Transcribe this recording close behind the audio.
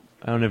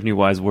I don't have any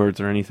wise words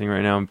or anything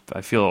right now.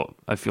 I feel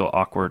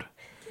awkward.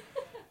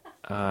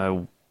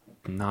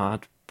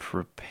 Not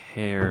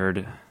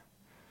prepared.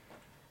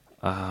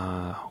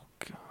 Oh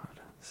God,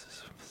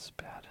 this is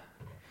bad.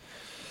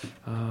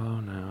 Oh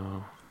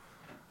no.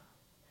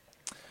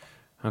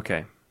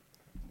 Okay.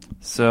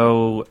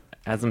 So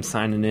as I'm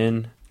signing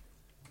in,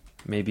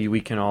 maybe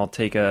we can all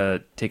take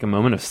a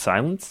moment of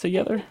silence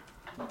together.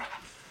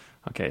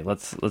 Okay,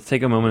 let's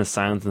take a moment of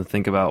silence and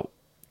think about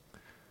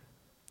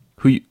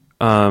who you,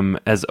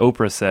 as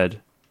Oprah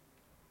said.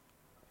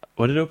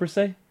 What did Oprah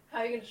say? How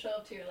are you going to show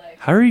up to your life?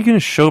 How are you going to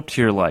show up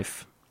to your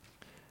life?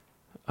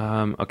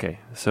 Okay,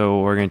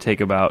 so we're going to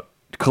take about,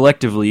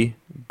 collectively,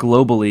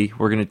 globally,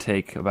 we're going to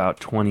take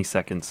about 20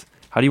 seconds.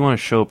 How do you want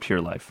to show up to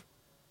your life?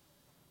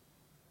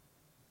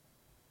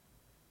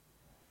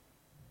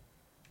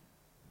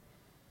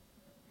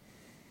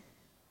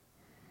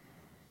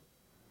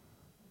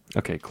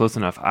 Okay, close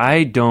enough.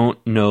 I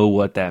don't know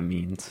what that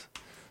means,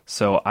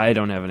 so I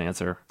don't have an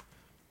answer.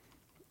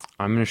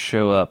 I'm going to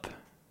show up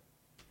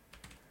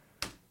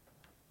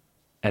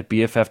at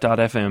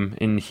BFF.fm,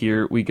 and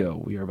here we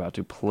go. We are about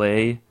to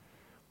play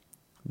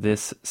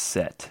this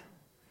set.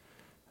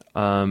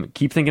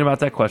 Keep thinking about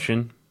that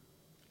question.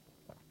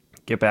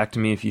 Get back to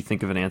me if you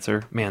think of an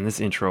answer. Man, this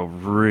intro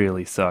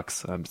really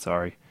sucks. I'm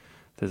sorry.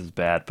 This is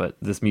bad, but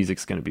this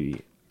music's going to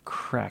be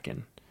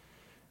cracking.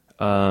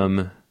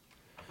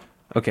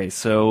 Okay,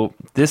 so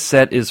this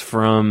set is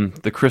from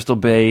the Crystal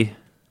Bay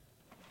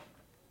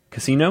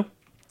Casino.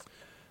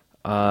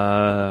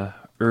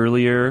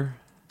 Earlier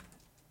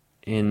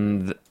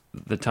in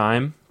the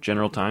time,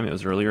 general time, it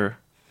was earlier.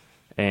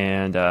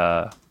 And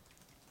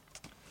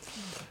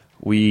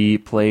we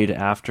played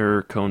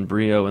after Cone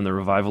Brio and the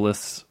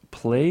Revivalists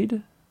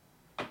played.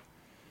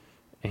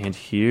 And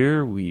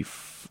here we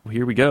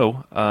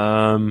go.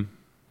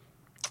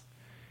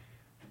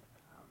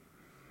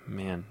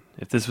 Man,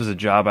 if this was a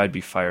job, I'd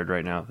be fired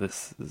right now.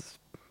 This is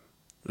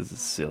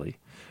silly.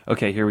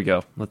 Okay, here we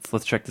go.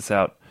 Let's check this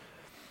out.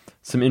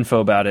 Some info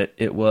about it.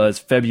 It was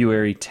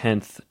February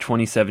 10th,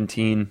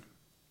 2017.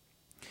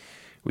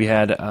 We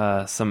had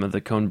some of the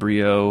Cone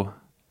Brio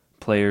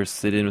players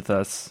sit in with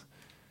us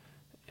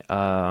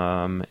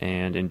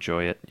and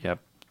enjoy it. Yep.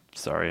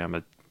 Sorry, I'm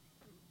a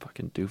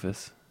fucking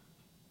doofus.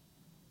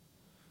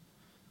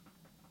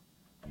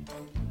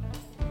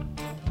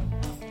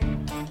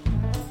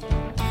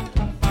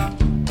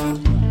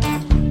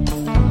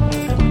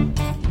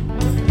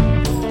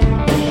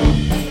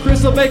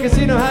 Crystal Bay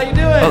Casino, how you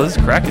doing? Oh, this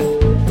is cracking.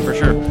 For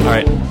sure. All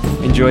right.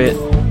 Enjoy it.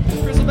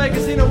 Crystal Bay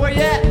Casino, where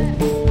you at?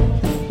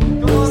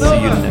 Come on See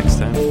over. you next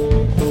time.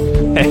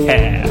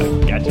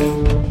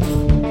 Gotcha.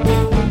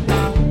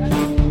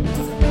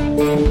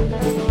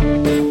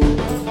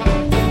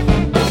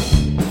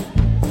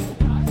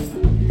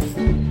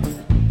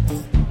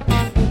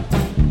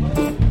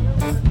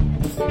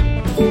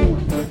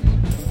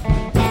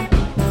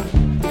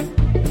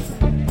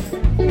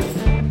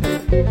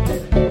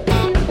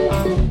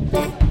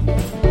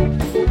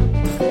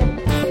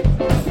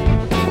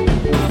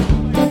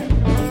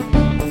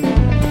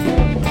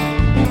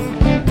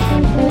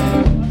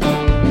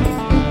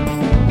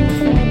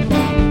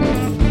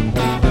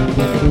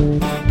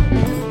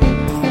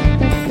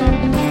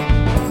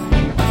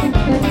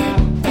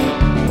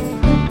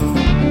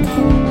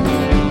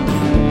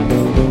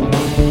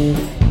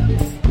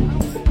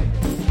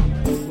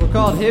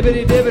 Called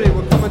Hibbity Dibbity.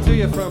 We're coming to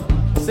you from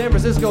San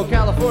Francisco,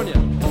 California.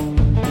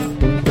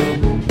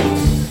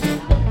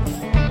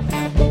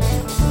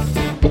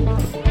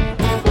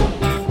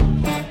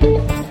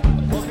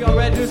 Hope y'all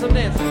ready to do some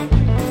dancing.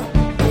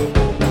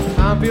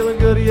 I'm feeling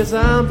good, yes,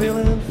 I'm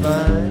feeling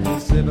fine.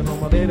 Sipping on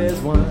my baby's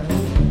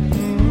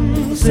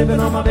wine. Sipping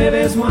on my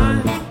baby's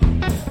wine.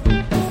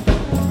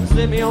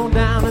 Sit me on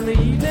down in the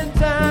evening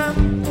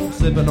time.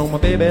 Sipping on my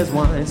baby's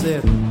wine.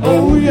 Said,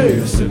 oh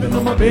yeah, sipping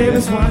on my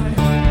baby's wine.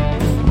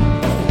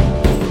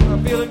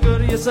 Feeling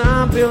good, yes,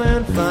 I'm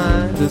feeling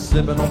fine. Just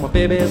sipping on my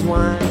baby's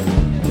wine.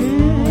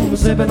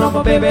 Sipping on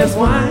my baby's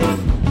wine.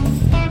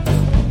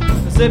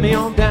 Sit me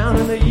on down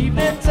in the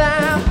evening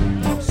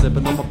time.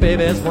 Sipping on my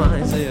baby's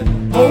wine. Said,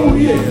 oh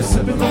yeah,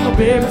 sipping on my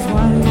baby's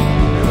wine.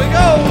 Here we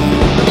go.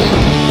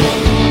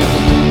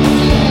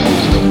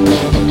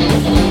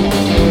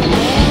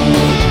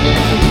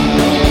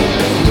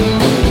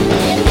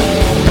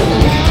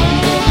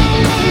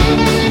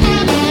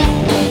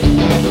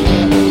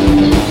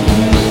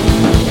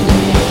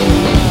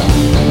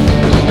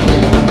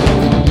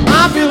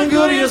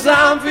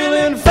 I'm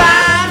feeling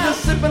fine,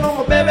 just sipping on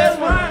my baby's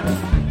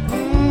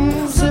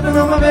wine. Sipping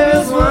on my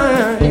baby's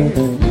wine.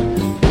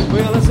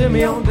 Well, I sit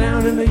me on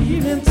down in the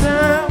evening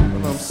time,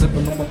 and I'm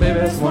sipping on my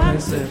baby's wine. I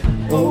said,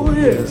 oh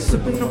yeah,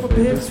 sipping on my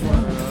baby's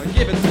wine.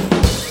 Give it to me.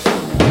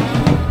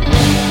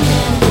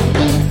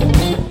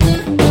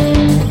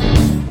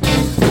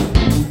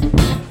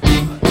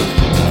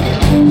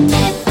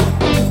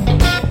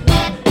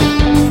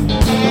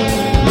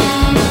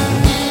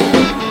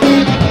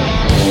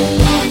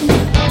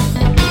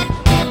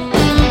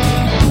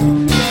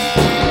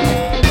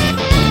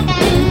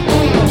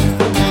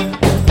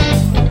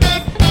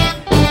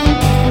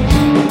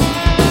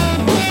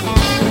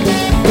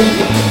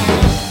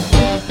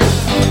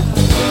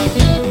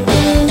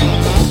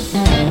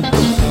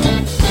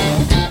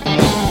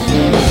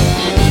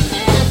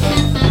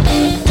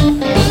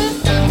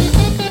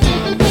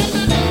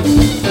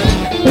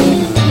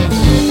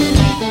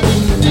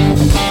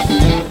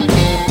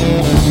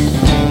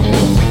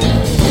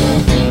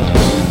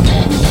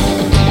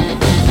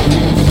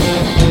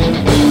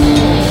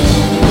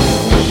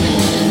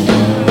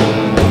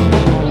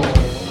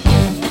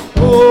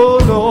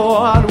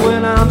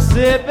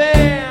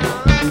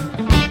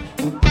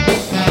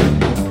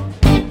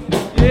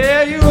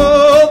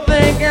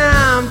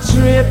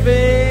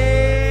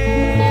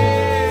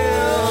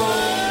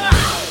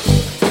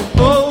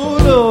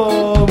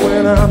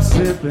 I'm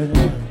sipping.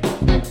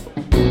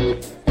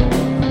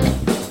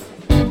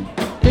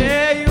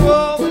 Yeah, you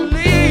won't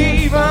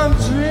believe I'm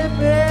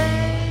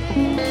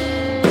tripping,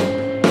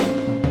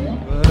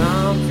 but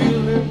I'm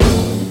feeling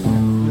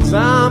good, 'cause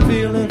I'm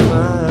feeling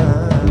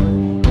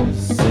fine,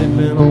 just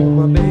sipping on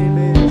my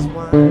baby's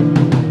wine.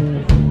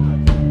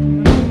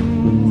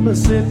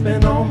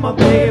 Sipping on my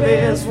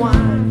baby's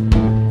wine.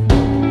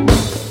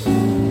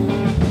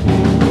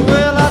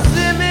 Well, I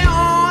sit me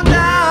on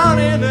down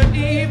in the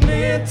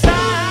evening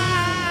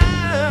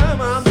time.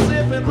 I'm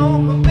sipping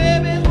on my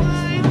baby's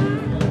wine.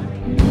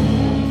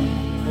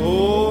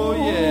 Oh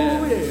yeah.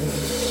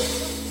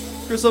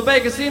 Crystal Bay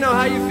Casino,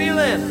 how you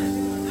feeling?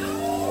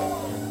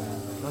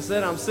 I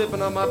said I'm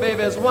sipping on my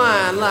baby's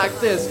wine like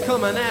this,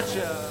 coming at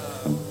ya.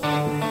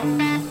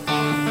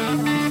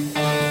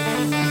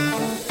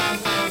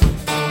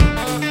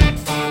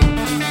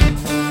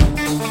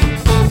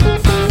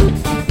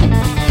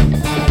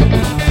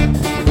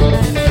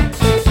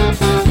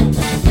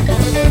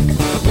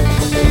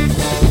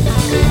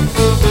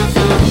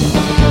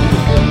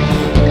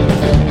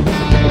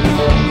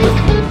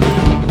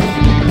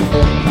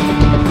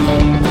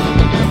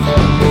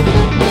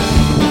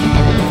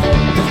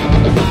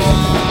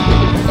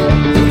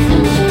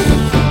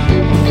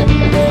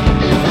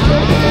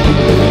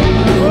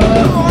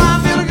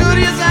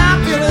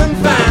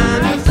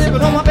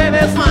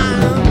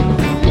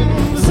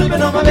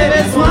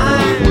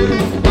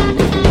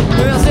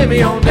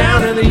 Me on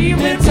down in the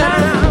evening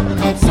time.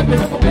 I'm sipping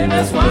on my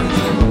baby's wine.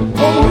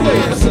 Oh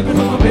yeah, sipping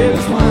on my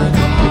baby's wine.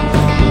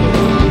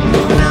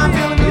 And I'm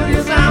feeling good,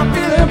 yes, I'm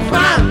feeling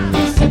fine.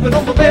 Sipping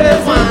on my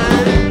baby's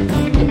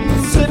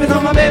wine. Sipping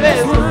on my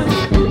baby's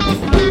wine.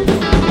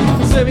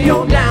 Sip me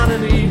on down in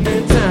the evening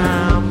time.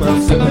 I'm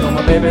sipping on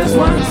my baby's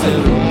wine.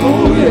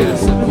 Oh yeah,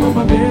 sipping on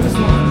my baby's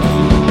wine.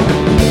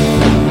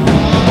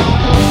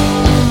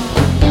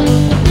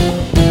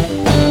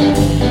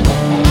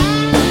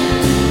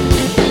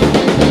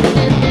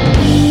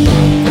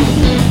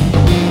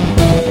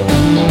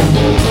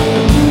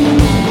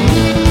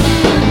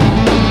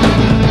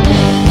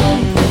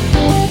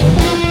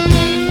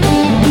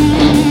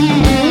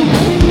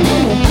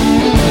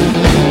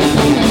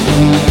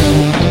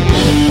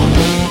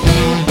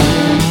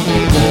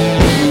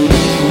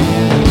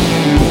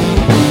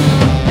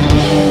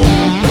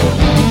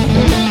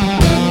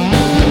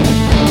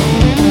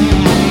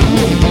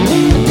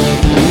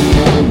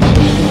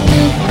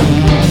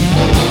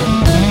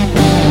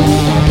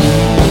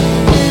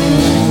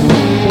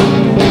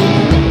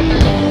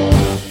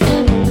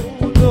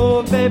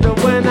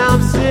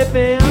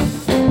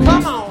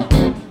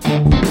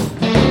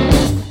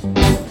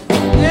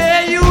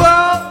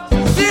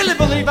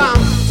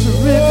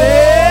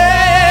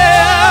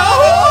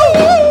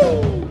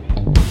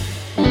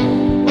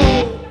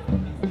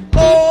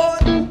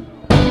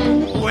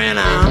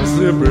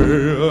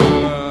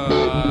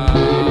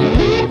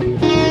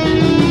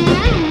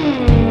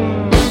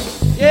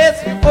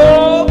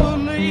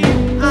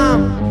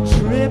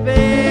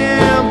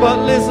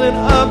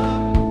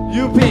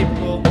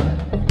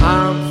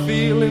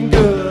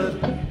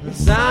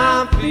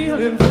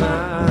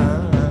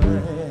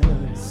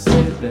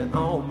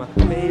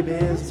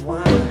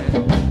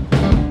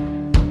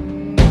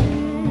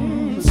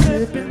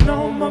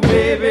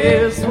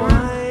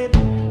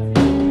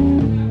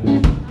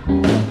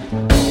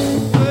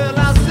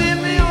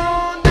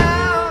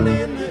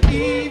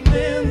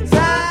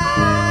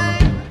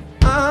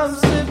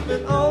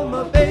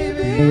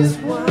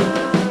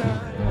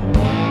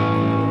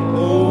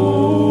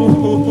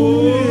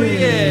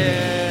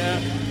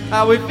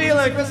 How we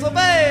feeling, Crystal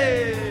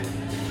Bay?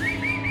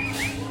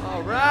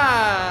 All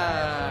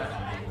right.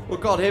 We're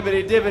called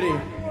Hibbity Dibbity.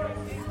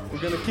 We're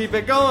going to keep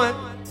it going.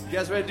 You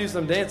guys ready to do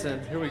some dancing?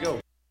 Here we go.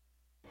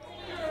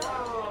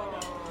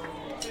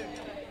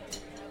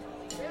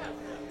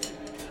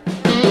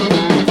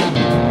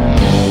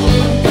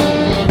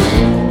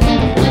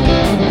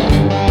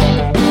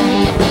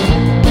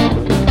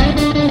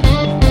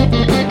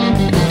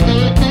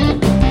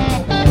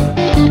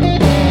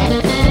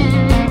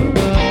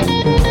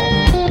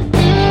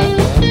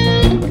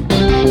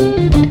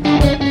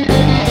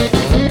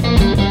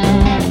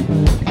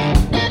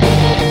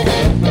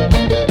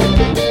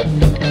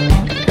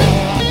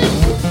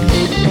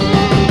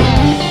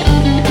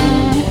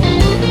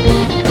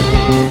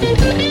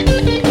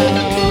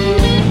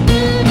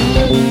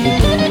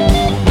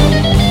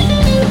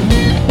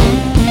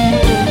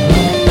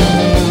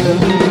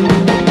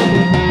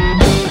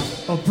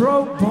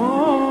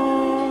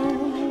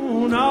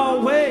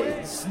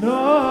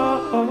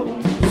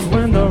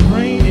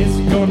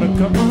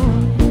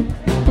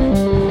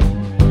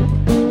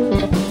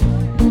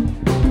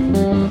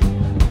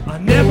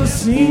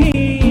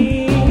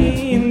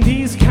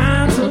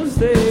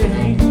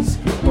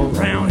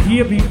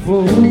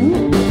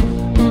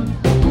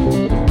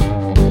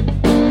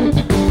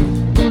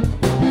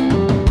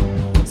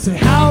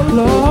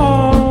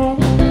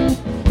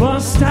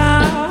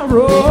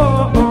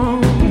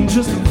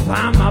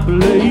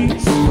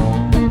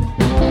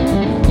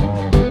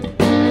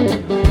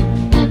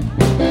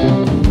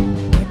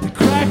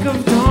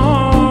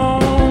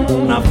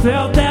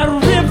 felt that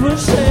river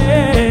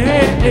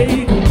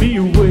shake me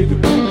awake.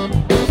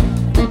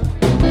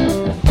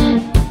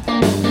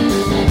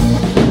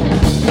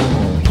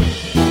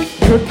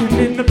 Cooking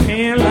in the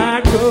pan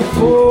like a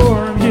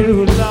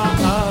formula.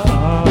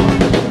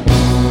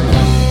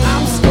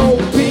 I'm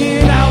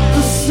scoping out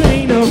the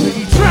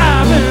scenery,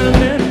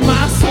 driving in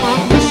my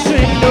swamp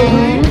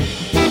machinery,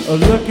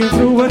 looking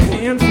through a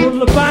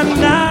handful of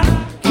binoculars.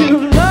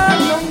 No,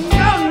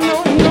 no,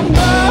 no,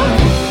 no.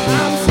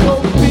 I'm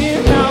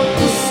scoping out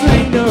the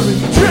scenery,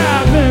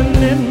 driving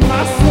in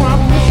my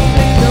swamp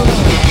machinery.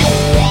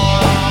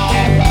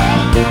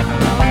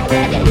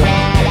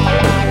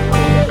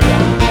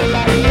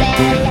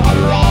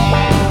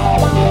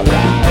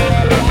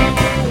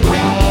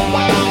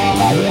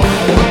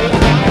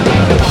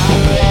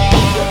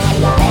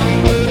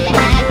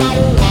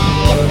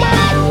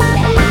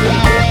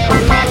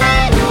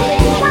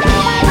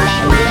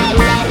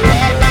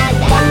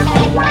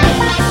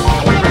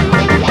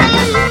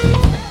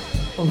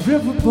 A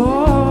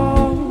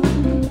riverboat,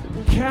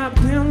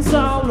 captain's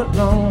all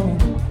alone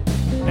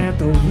at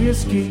the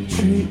whiskey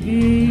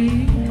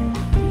tree.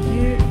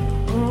 Yeah,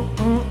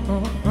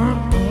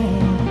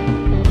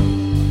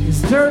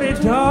 His dirty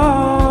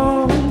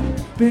dog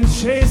been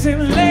chasing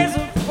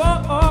laser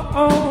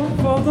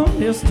for the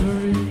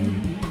mystery.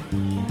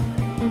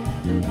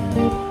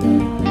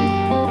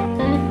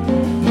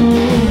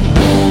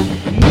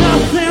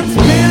 Nothing's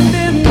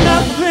bending,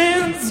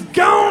 nothing's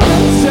gonna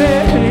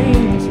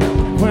change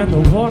when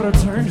the water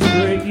turns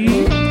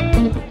gray.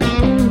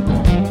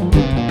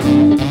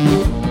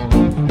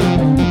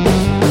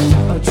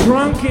 A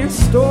drunken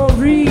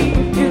story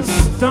is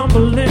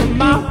stumbling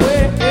my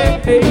way,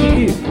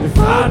 if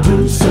I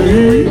do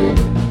say.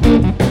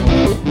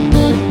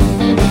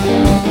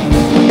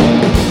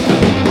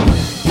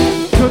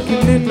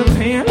 Cooking in the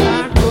pan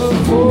like a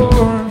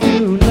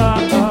formula.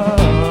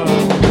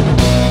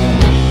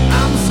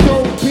 I'm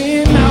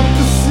scoping out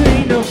the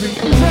scenery,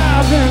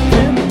 driving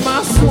in my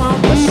swamp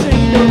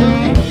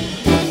machinery,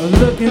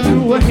 looking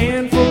through a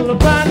handful of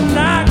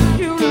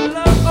binoculars.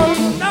 Oh,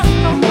 no,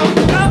 no, no,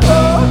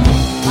 no.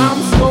 I'm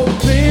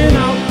scoping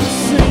out the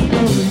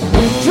scenery,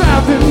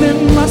 driving in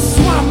my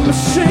swamp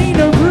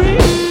machinery.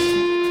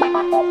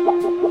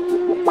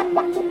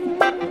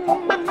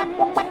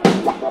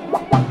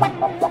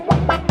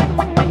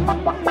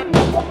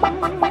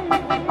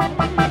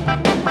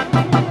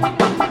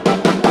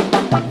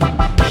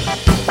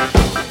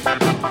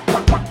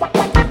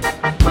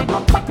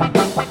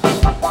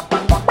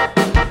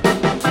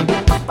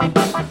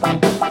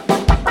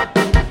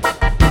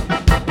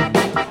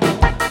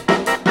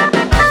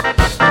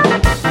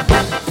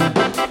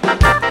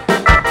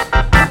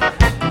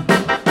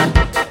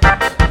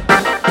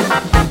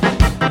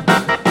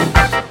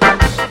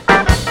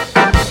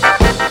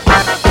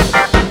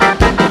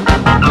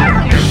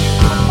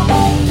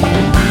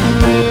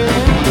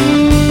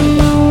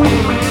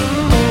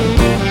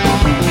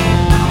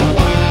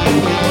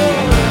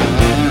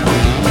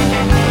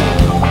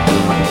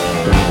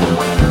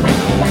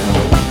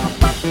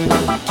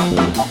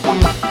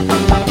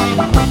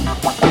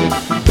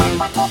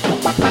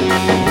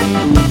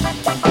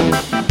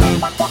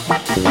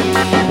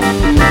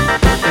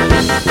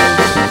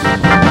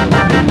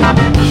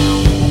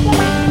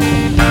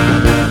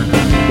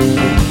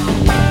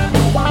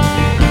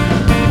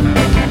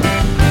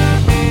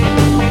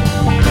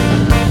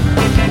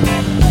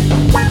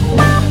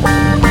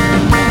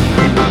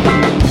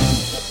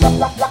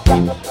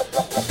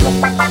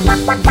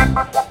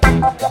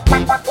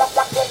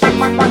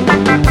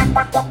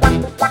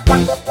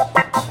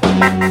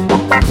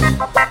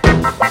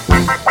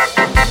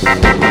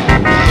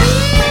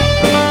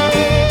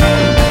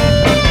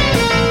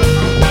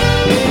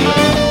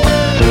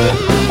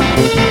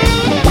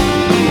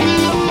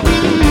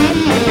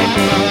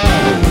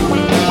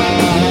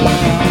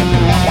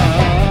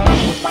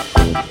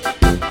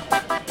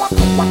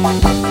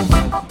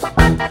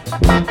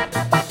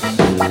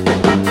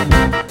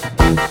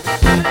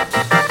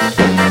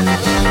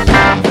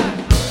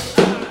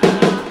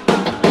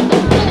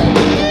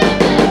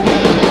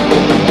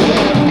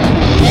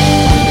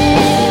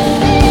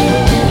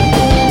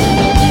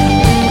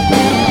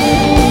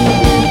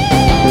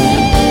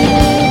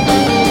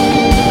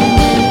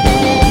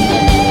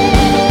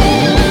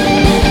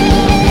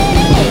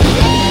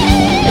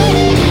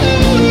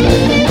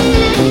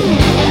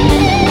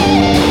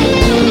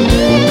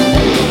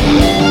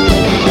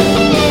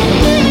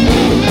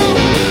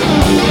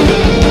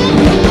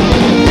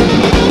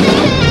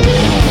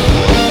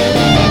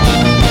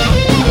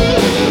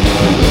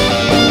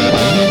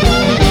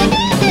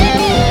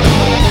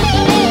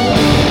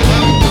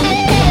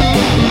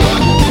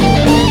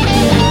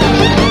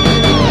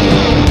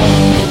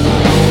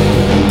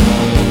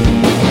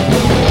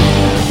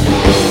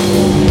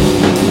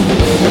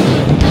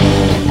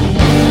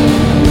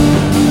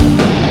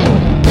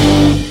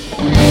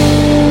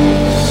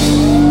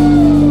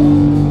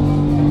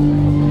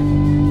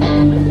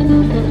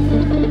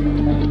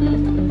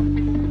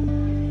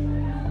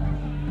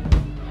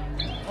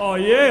 Oh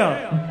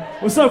yeah.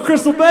 What's up,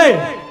 Crystal Bay?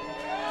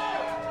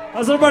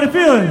 How's everybody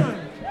feeling?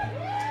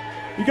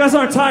 You guys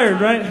aren't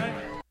tired, right?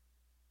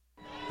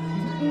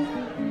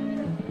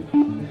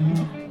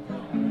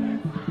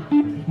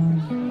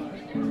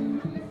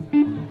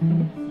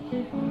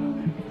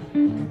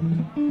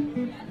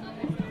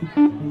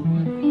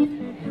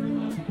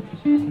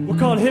 We're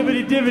called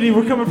Hibbity Dibbity.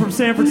 We're coming from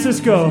San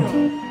Francisco.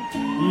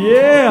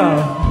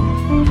 Yeah.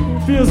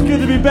 Feels good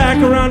to be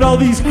back around all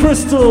these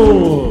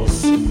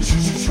crystals.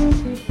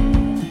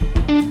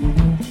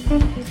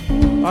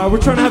 All right,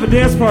 we're trying to have a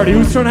dance party.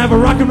 Who's trying to have a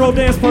rock and roll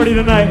dance party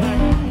tonight?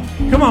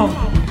 Come on.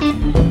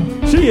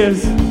 She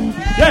is.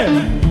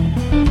 Yeah.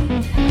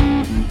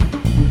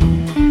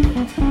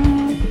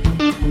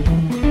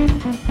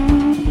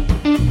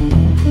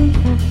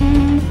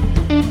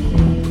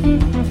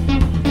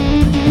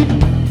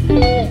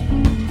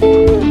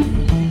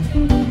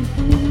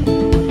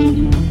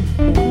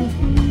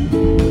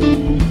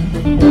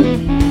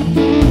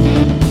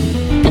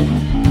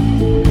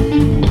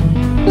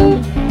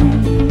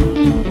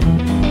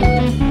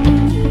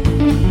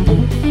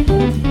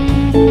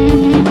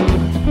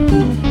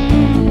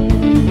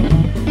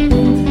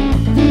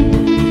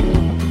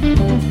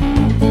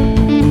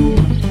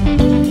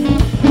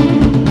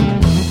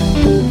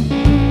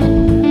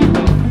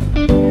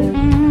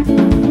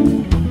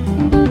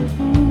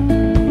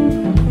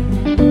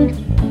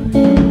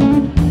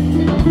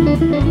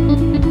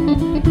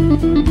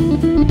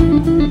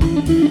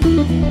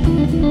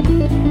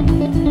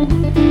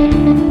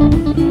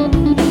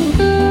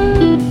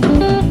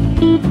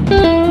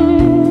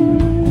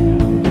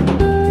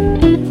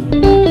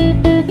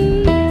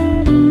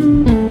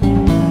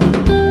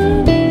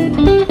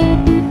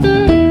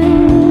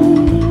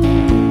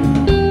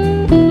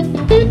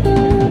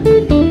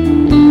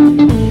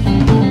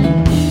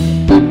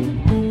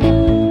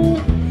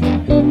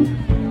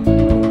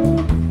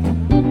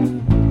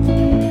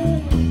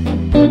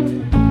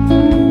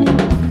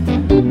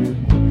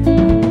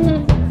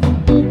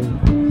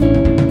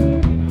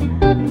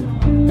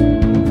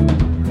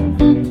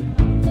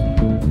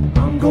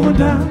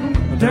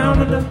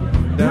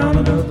 Down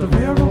under the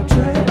railroad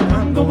track.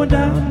 I'm going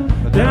down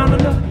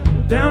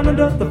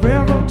under the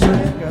railroad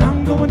track.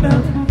 I'm going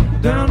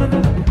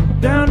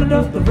down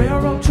under the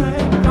railroad track.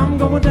 I'm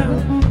going down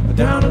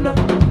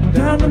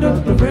under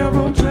the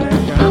railroad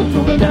track. I'm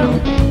going down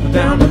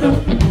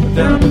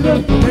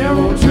under the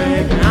railroad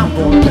track. I'm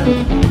going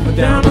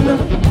down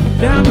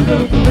under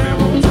the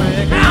railroad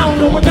track. I'm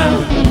going down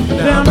under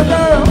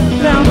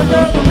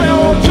the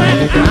railroad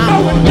track. I'm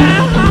going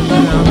down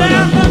under the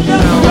railroad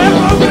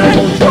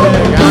track.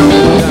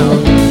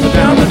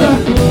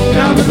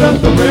 Down under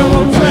the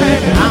railroad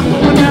track. I'm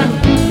going down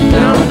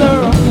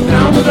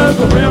under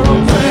the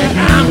railroad track.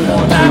 I'm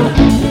going down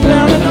under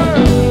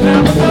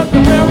the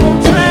railroad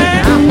track.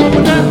 I'm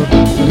going down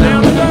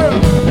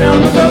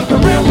under the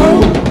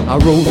railroad. I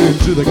rolled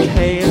into the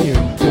canyon,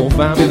 won't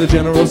find me the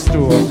general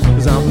store,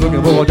 cause I'm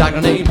looking for a doctor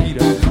named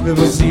Peter.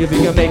 Let's see if he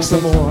can make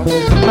some more.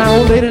 My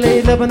old lady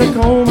laid up in a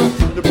coma,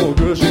 the poor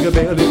girl, she could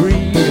barely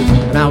breathe,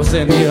 and I was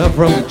sent here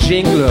from the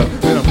jingler,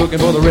 and I'm looking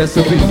for the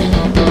recipe.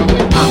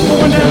 I'm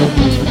going down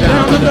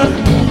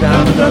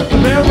under the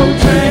railroad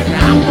track.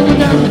 I'm going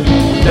down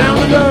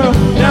under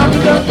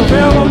the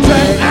railroad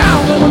track.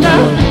 I'm going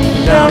down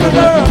under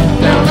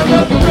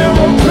the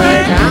railroad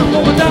track. I'm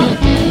going down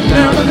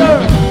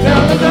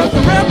under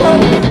the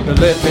railroad. They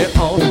let me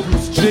on the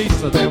goose chase,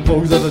 so them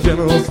folks at the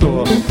general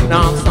store.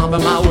 Now I'm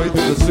stomping my way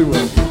through the sewer,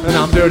 and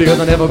I'm dirtier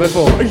than ever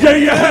before.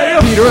 Yeah.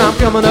 Peter, I'm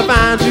coming to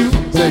find you,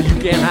 so you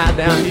can't hide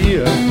down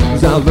here,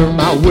 cause I learned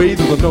my way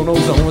through the no-no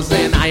zone,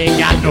 saying I ain't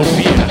got no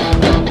fear.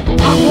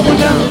 I'm going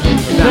down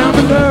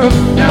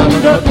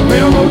under the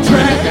railroad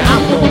track.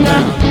 I'm going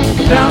down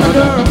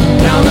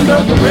under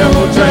the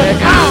railroad track.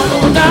 I'm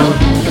going down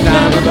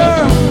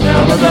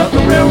under the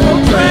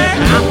railroad track.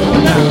 I'm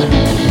going down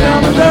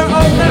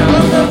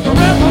under the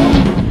railroad.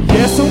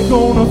 Yes, I'm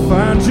gonna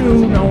find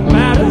you no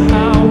matter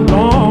how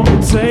long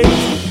it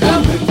takes.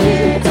 Help me,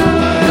 Peter,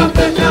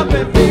 help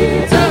me,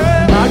 Peter.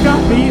 I got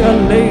me a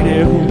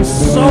lady whose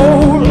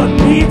soul I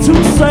need to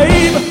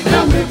save.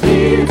 Help me,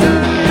 Peter,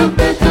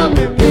 help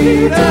me,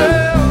 Peter.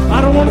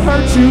 I don't wanna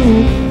hurt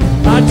you,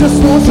 I just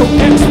want some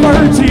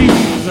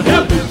expertise.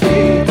 Help me,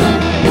 Peter,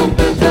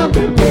 help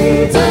me,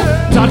 Peter.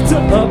 Doctor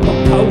up a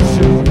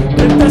potion,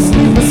 let that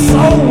sleep my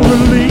soul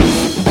release.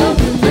 Help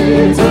me,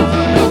 Peter,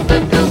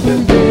 help me,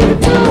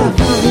 Peter. I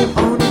found him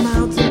on a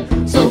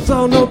mountain, so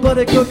tall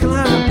nobody could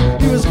climb.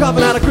 He was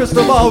carving out a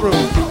crystal ballroom,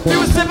 he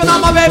was sipping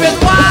on my baby's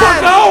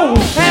wine. No!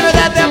 Hand me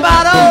that damn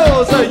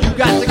bottle, so you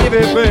got to give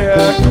it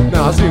back.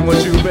 Now I see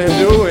what you've been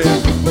doing,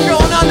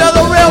 going under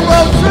the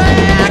railroad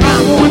track.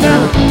 I'm going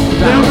down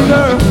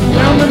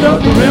under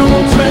the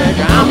railroad track.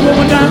 I'm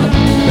going down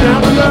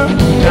under,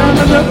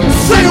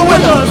 sing it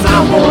with us.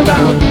 I'm going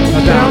down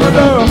under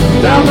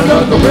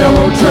the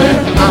railroad track.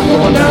 I'm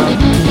going down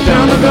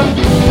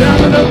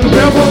under the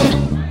railroad.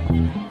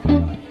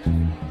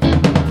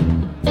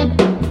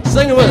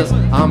 Sing it with us.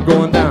 I'm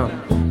going down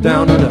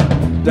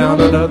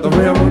under the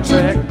railroad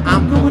track.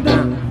 I'm going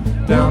down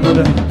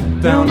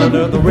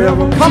under the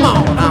railroad. Come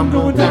on, I'm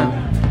going down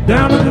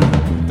down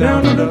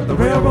under the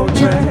railroad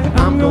track.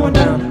 I'm going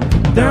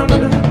down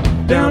under.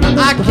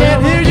 I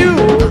can't hear you.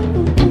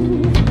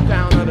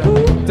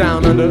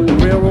 Down under the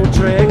railroad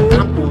track.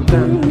 I'm going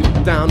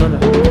down under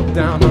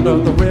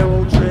the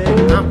railroad track.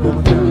 I'm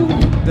going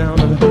down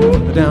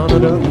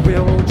under the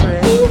railroad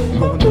track.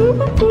 Going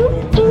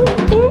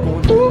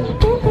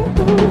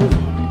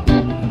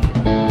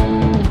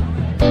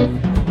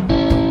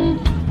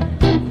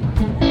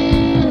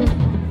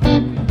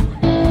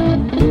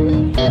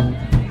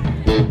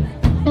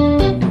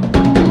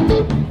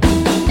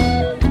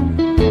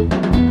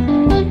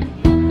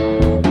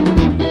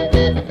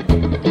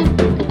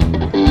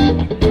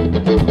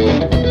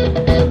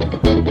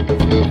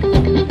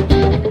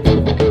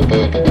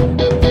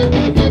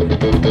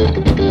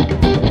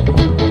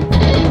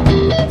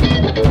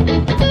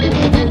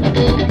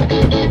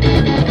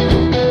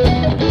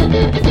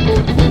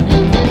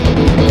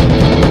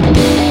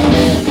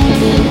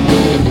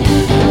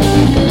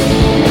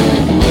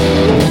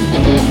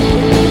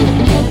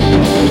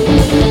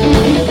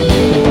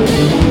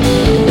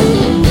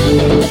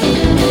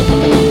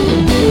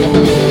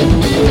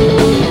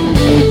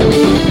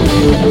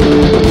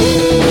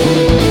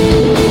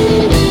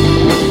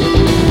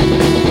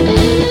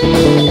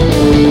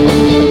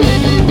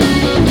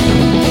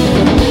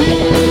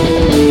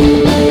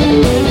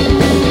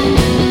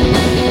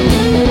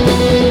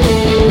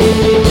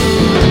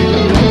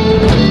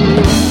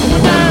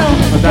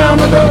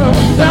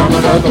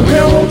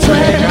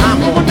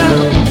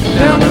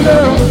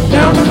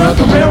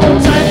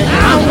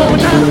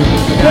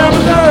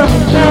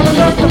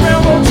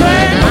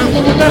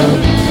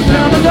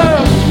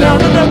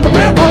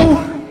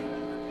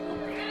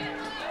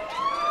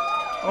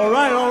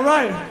All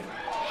right.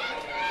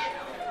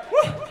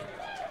 Woo.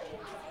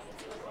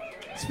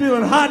 It's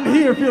feeling hot in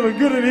here, feeling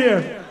good in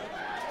here.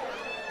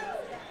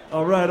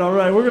 All right.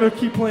 We're going to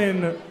keep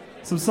playing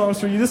some songs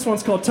for you. This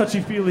one's called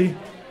Touchy Feely.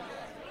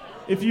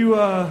 If you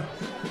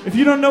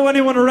don't know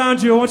anyone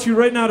around you, I want you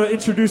right now to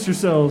introduce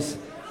yourselves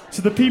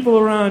to the people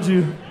around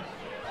you.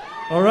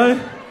 All right?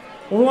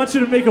 Well, we want you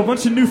to make a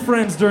bunch of new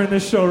friends during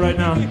this show right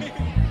now.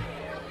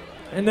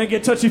 And then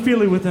get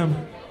touchy-feely with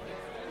them.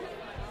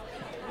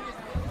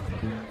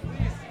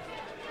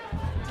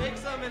 Take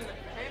some and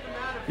hand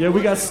them out. Yeah,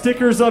 we got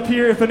stickers up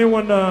here if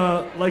anyone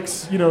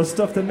likes,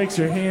 stuff that makes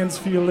your hands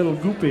feel a little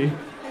goopy.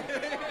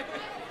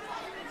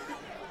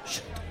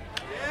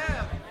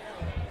 Yeah.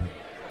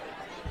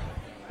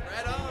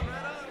 Right on.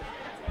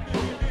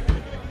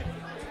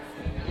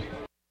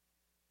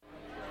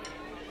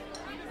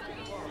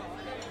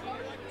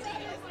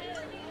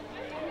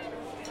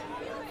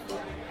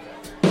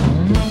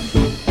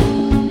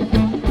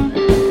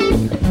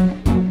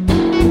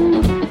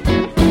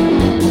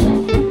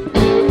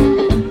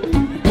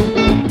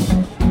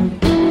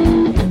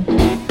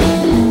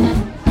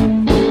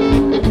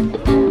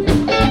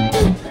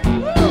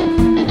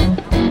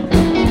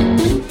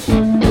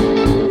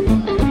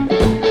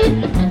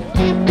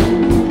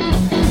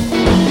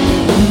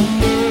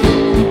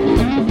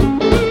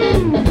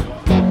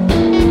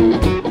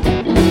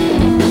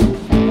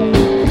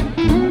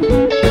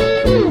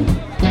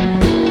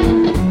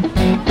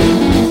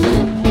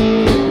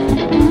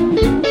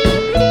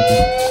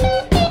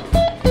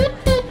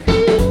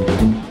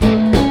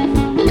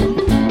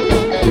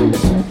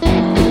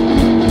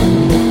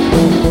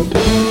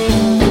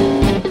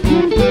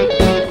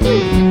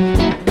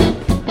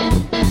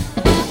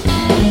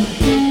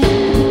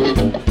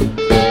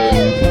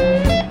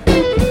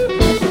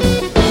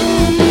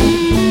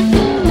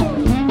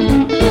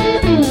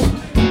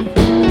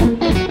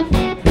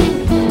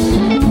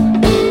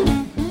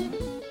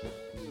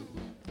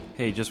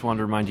 Just wanted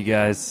to remind you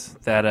guys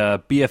that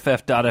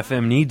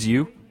BFF.FM needs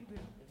you.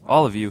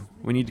 All of you.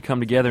 We need to come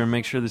together and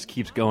make sure this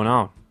keeps going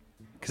on.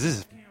 Because this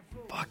is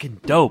fucking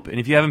dope. And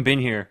if you haven't been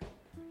here,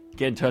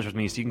 get in touch with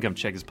me so you can come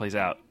check this place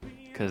out.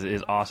 Because it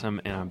is awesome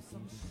and I'm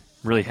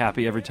really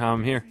happy every time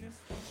I'm here.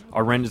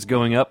 Our rent is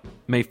going up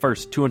May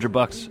 1st,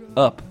 $200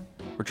 up.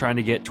 We're trying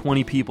to get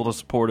 20 people to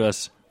support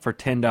us for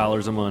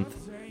 $10 a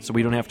month so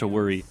we don't have to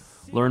worry.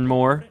 Learn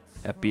more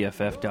at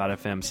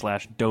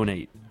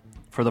BFF.FM/donate.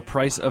 For the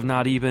price of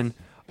not even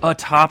a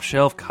top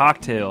shelf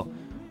cocktail,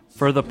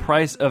 for the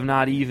price of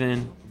not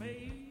even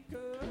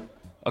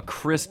a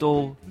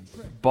crystal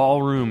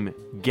ballroom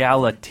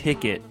gala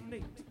ticket,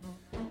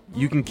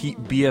 you can keep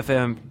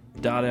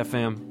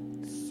BFF.FM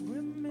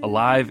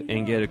alive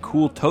and get a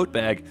cool tote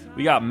bag.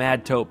 We got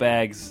mad tote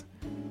bags.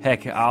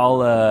 Heck,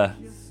 I'll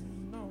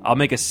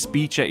make a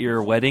speech at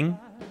your wedding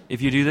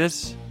if you do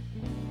this.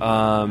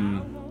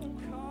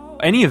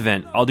 Any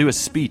event, I'll do a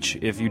speech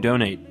if you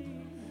donate.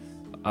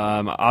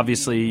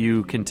 Obviously,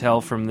 you can tell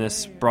from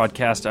this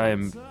broadcast I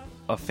am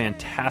a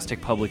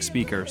fantastic public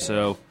speaker.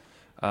 So,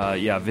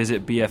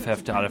 visit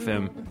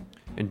BFF.FM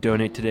and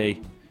donate today.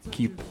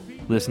 Keep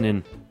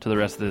listening to the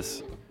rest of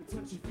this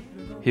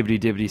Hibbity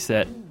Dibbity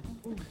set.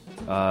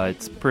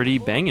 It's pretty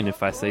banging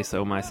if I say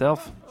so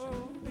myself.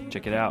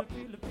 Check it out.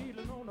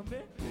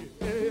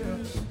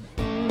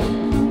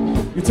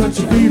 You touch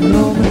your feet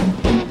on me.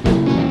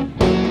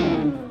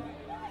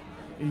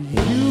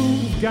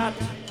 got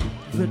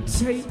the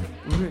tape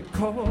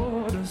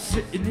recorder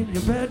sitting in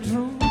your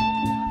bedroom,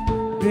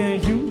 been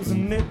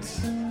using it.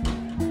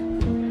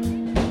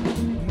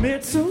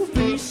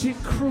 Mitsubishi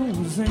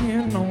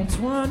cruising on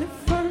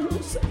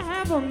 21st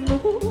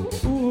Avenue.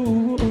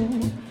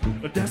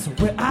 That's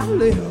where I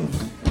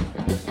live.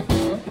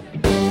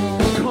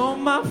 Call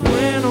my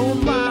friend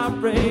on my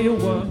radio.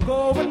 We're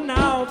going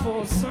out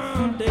for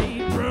Sunday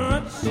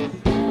brunch.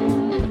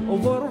 Oh,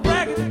 what a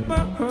ragged bunch.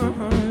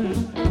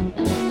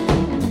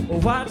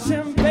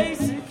 Watching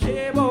basic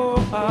cable.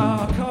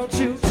 Caught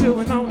you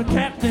chewing on the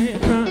Captain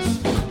Crunch.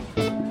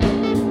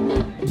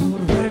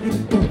 What a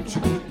ragged bunch.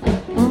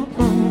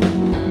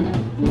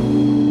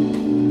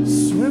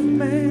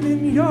 Swimming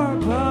in your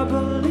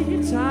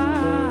bubbly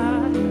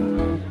tide,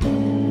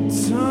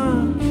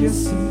 sun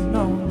kissing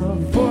on the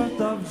 4th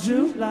of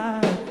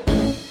July.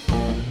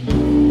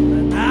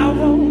 And I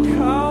won't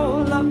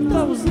call up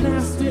those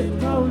nasty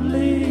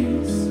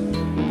police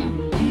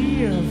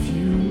if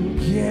you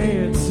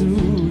care to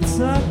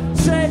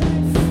touch it,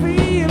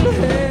 feel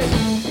it.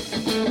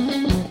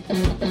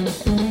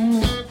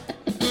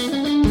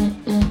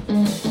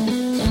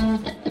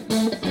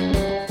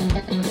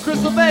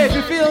 Crystal Bay, if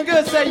you're feeling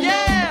good, say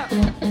yeah!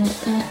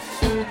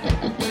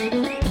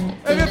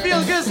 If you're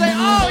feeling good, say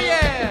oh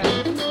yeah!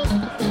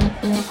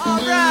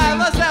 Alright,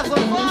 let's have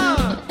some fun!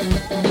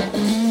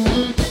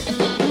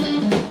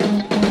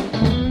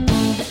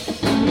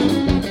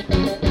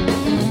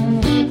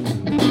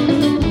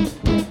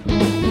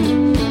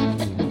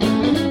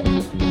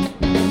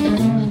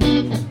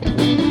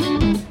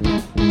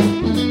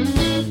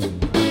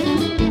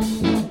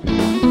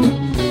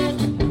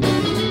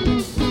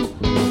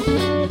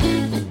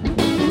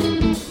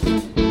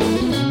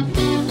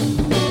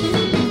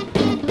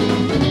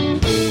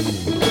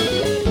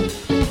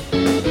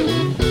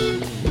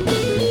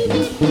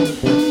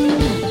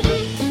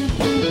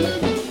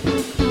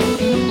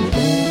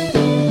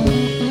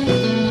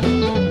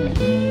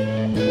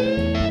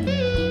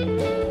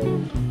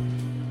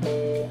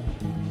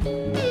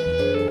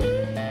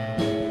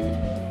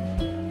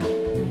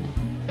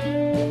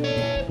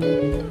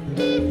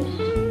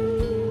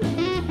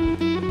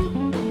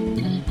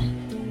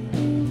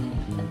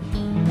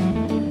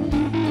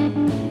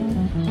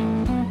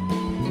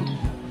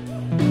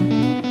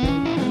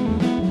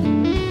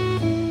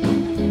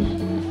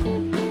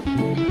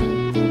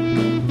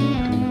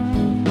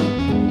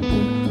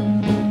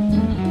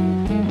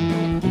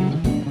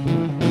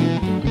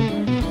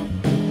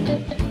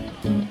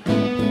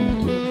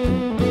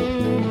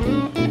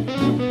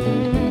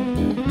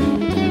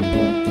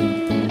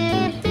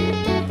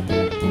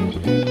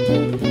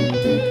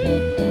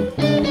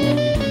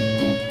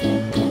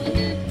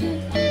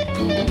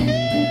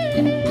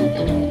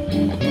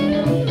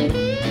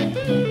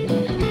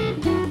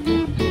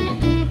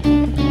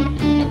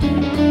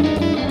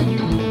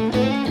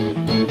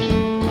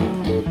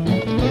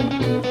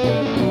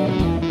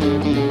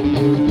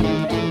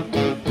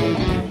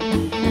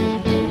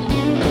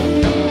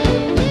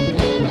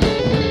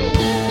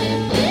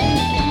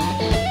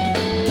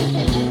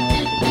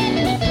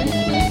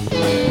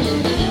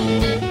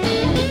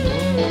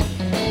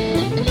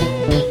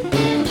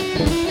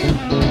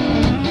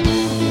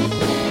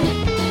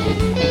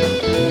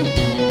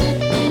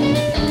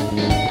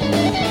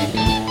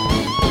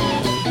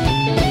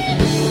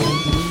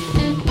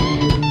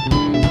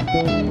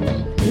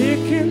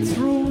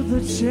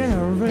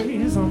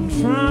 cherries, I'm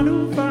trying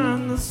to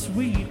find the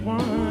sweet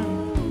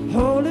one.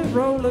 Holy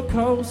roller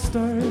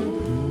coaster,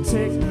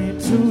 take me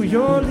to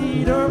your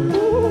leader.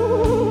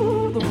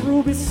 Ooh, the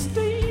ruby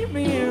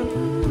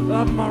steaming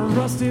up my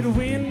rusted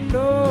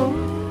window.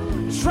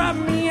 Drop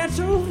me at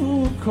your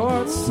food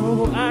court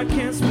so I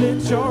can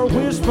split your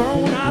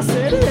wishbone. I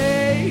said,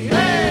 hey,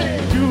 hey,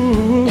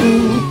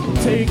 you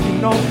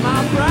taking on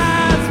my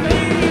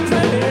bridesmaids.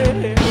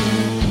 Hey,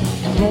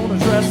 gonna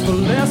dress for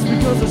less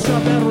because I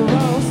shot that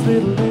Ross,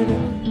 little lady.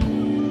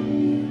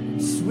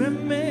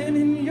 Swimming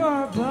in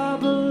your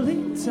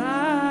bubbling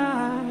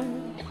tide,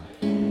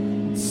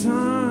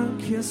 sun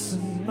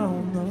kissing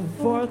on the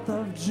 4th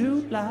of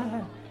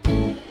July.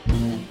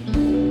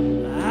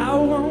 I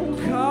won't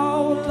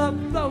call up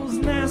those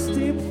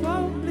nasty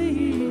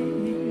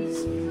police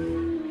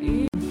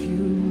if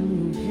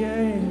you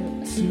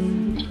get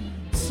to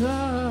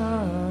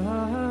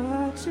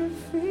touch and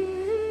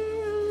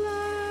feel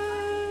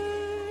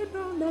like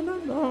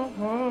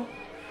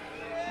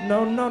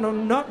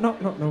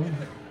no.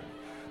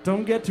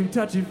 Don't get too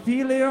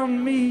touchy-feely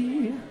on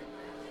me.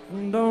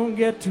 Don't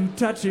get too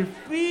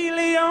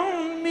touchy-feely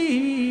on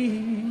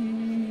me.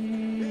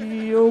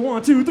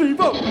 1, 2, 3,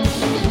 4.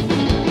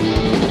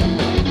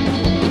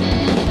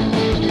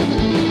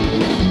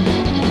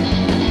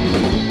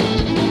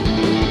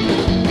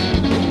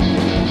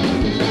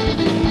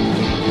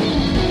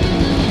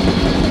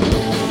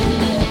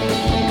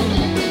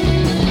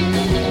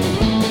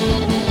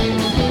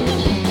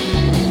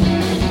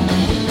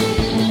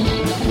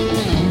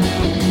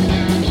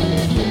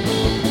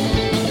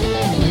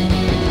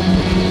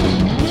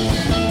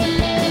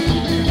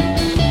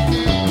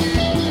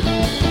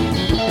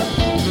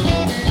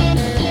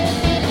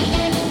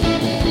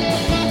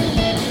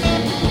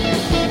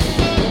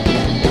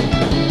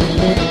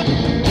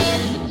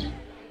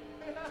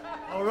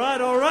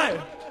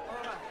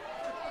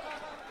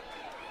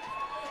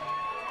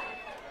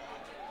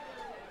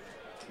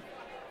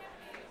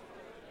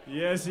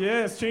 Yes,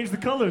 yes, change the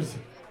colors.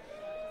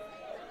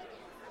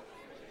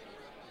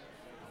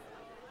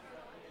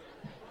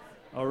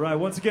 All right,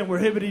 once again, we're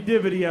Hibbity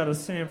Dibbity out of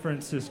San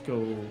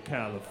Francisco,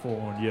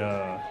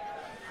 California.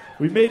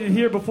 We made it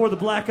here before the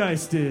Black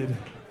Ice did.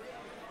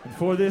 And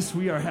for this,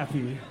 we are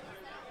happy.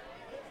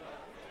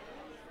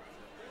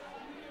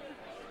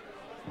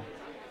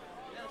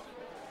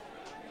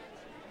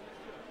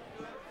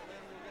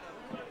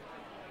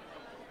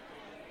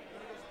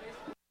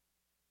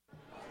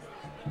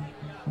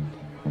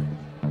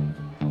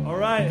 All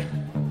right,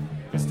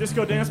 it's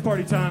disco dance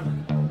party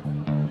time.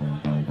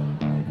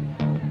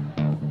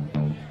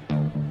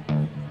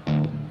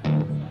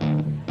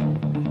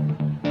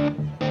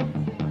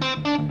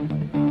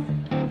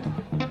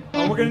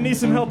 We're gonna need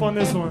some help on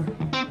this one.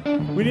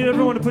 We need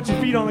everyone to put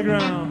your feet on the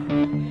ground.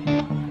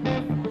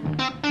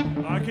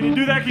 Can you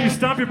do that? Can you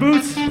stomp your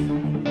boots?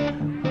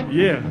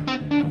 Yeah.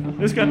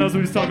 This guy knows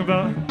what he's talking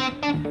about.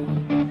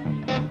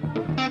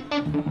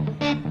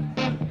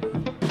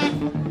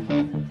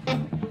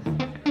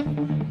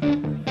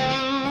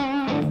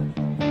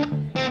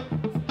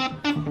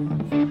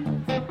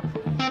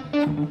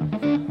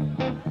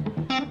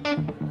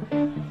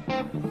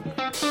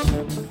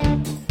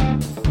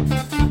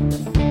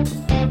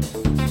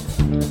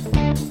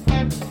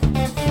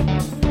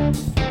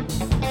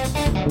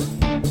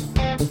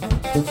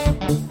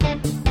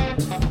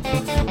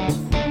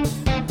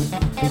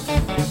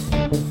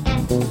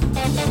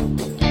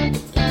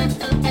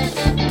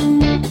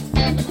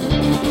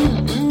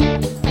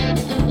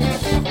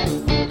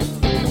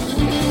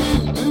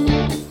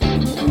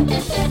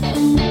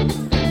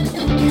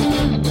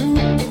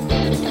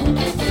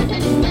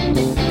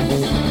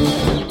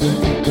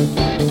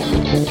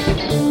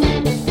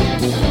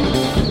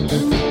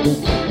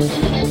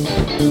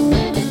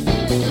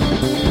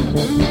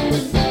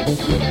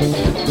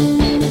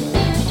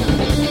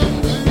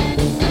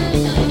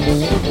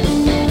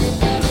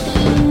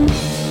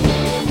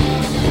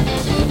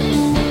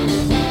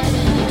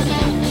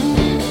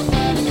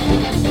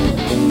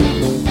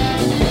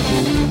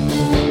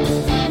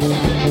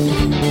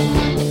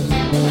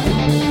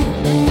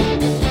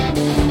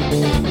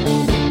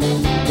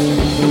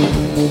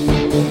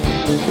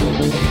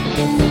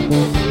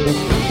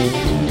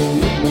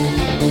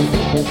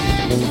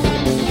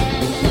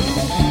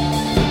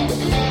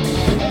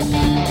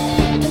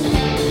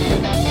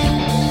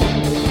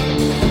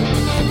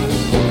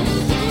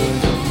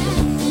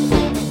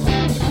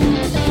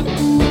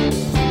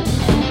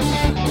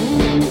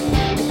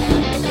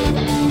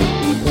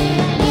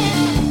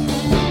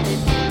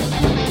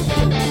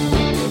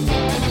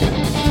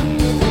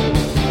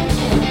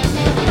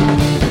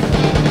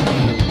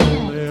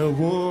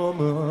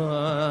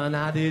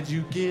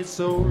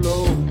 So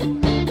low.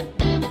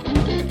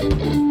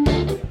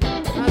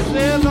 I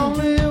said,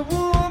 only a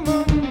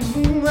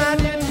woman, why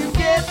did you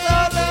get so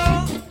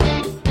low?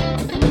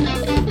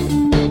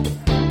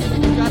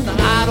 Got the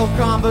idle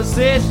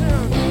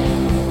conversation,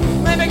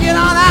 let me get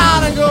on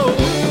out and go.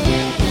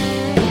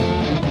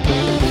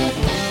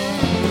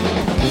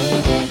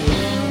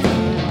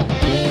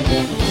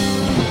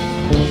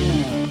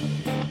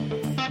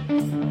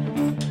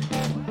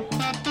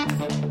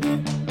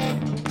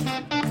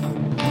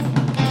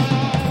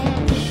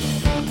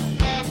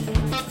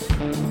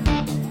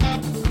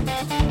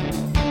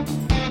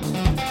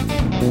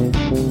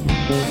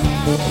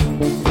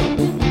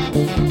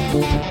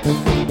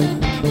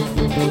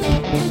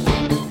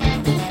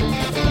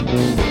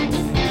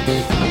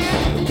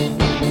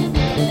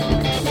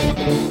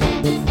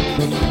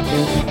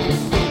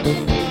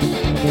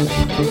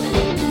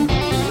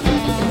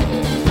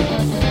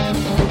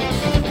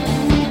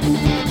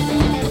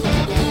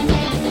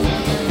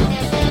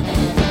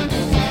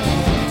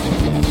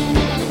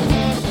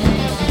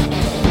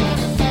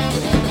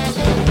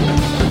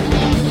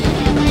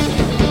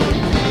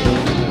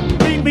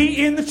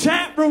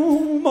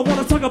 I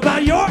wanna talk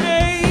about your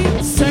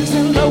age, sex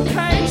and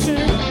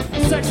location,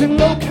 sex and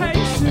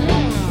location.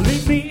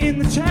 Leave me in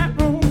the chat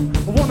room.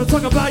 I wanna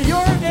talk about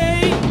your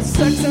age,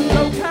 sex and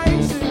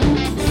location,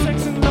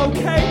 sex and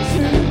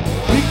location.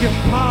 We can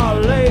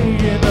parlay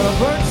in a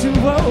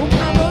virtual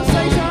conversation.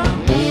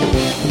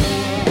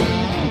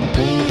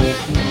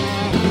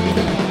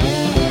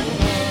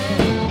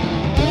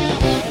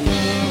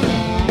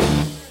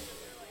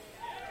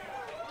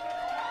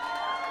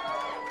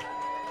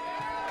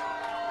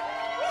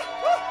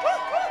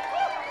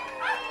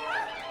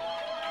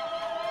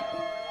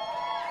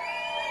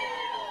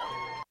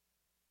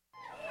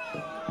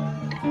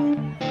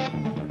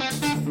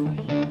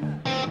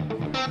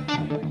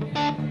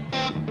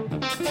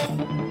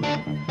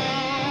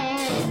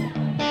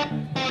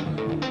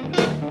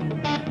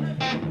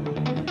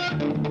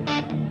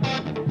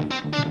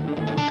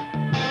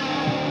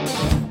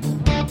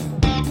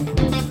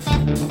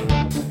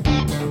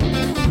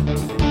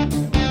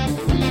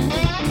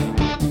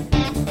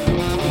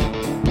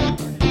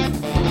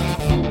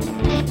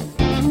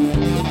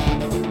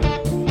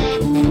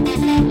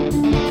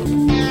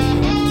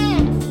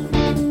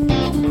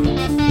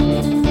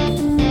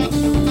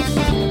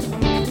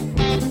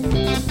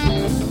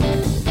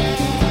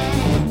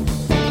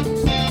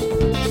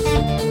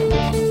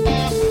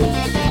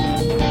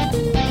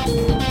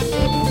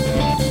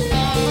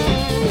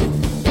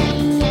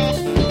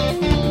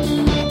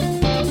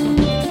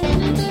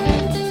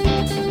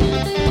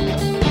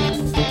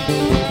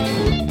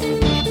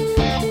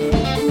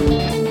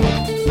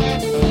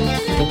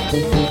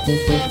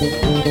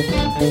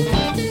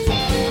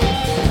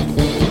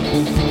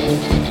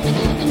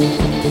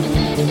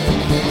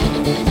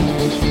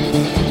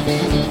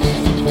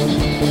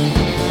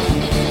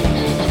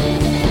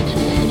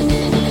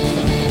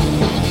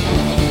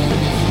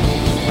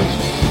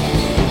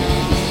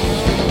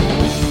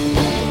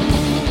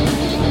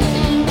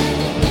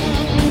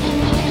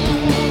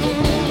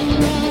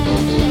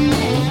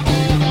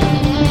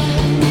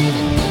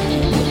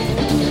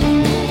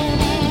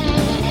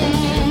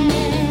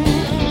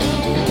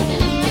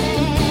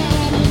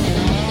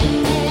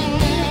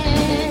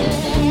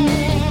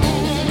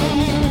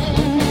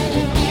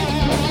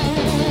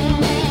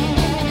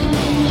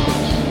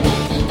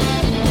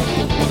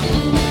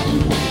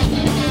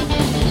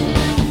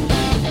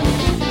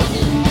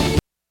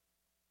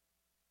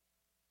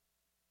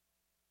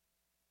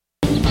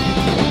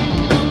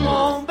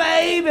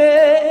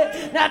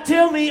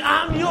 tell me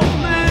I'm your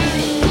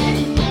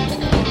man.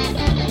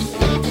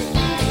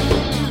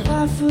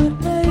 5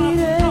 foot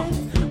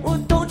lady, well,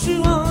 don't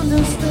you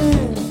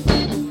understand?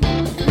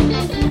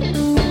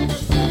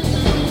 I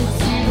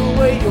see the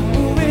way you're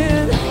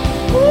moving.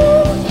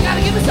 Ooh, you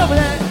gotta give me some of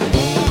that.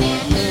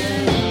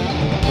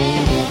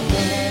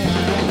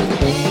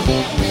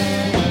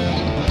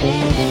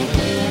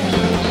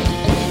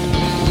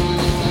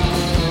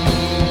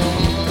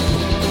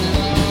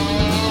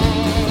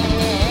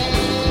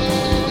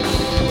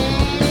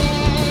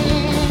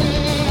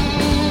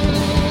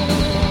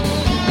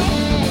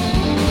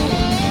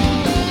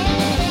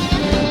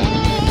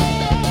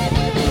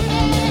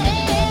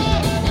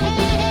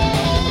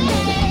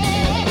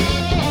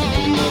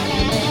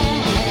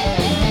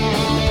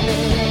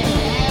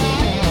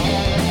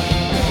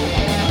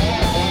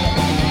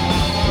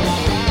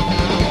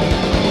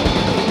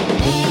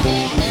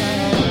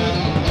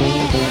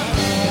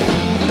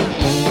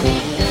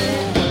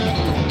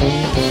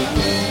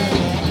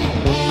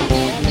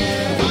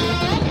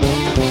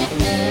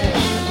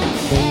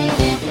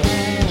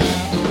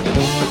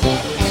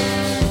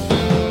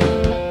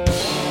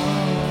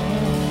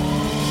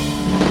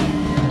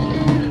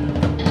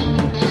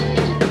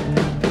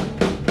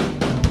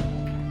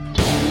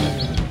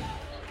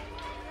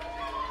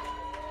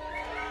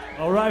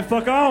 All right,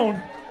 fuck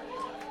on.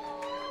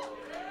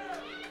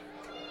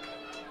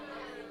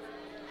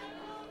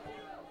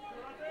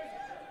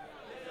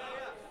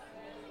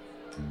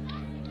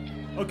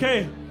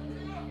 Okay,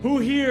 who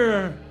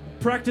here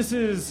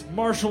practices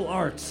martial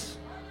arts?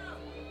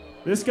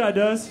 This guy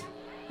does.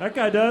 That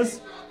guy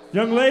does.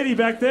 Young lady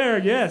back there,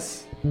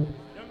 yes.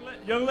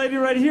 Young lady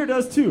right here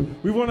does too.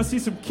 We want to see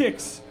some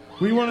kicks.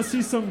 We want to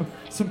see some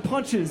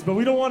punches, but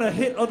we don't want to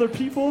hit other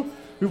people.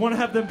 We want to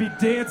have them be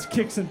dance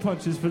kicks and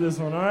punches for this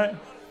one, all right?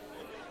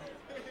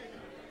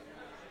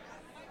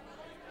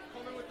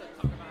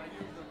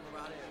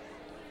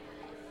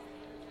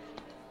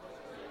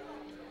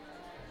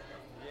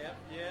 Yep,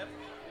 yeah,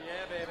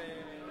 baby.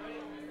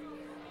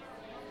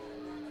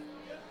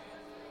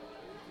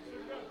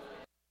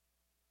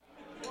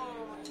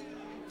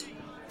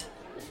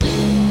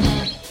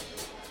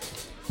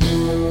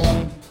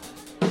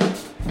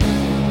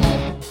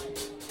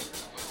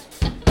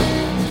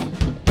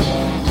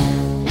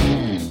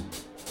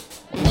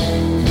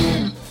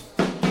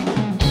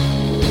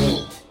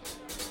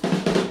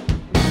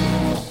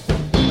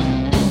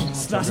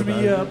 Slicing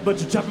me up, but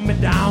you're chopping me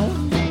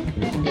down.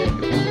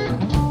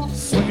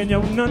 Swinging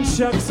your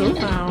nunchucks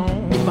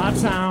around my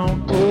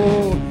town.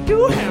 Oh,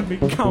 you have me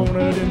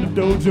cornered in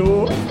the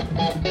dojo.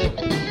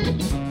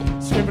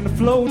 Scraping the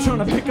floor, trying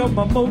to pick up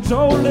my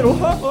mojo. Little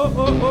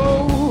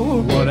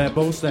ho-ho-ho-ho. Well, that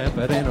bow stamp,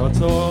 it ain't a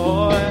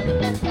toy.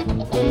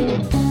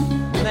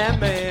 That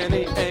man,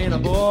 he ain't a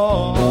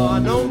boy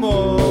no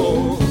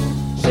more.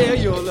 Share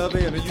your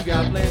loving, you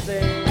got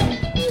plenty.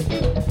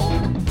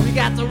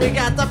 We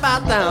got to bow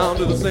down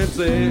to the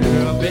sensei,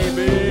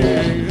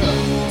 baby.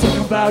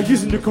 Talking about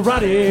using the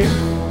karate.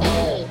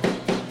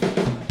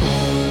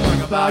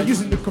 Talking about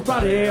using the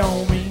karate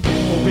on me,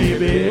 oh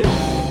baby.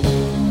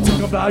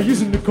 Talking about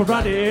using the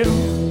karate.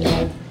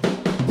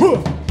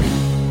 Huh.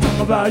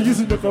 Talking about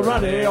using the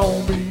karate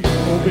on me,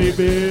 oh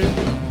baby.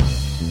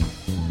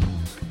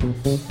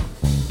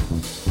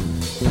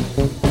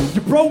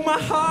 You broke my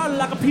heart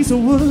like a piece of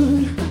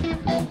wood.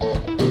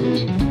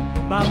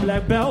 My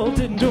black belt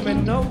didn't do me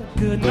no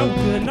good, no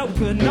good, no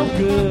good, no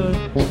good.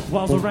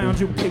 Walls around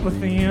you paper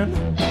thin.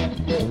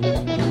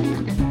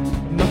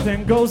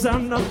 Nothing goes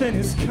out, nothing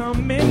is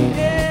coming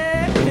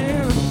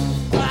in.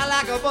 Fly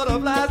like a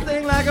butterfly,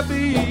 sting like a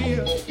bee.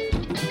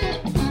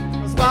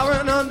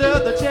 Sparring under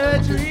the cherry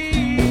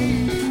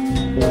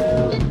tree.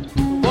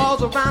 The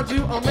walls around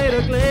you are made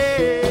of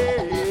glass.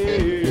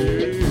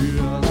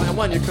 And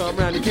when you come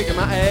round, you're kicking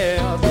my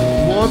ass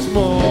once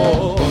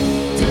more.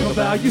 Talk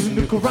about using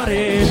the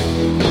karate.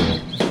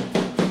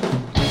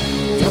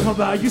 Talk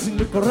about using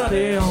the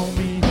karate on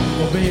me,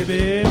 oh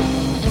baby.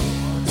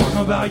 Talk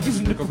about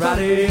using the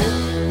karate.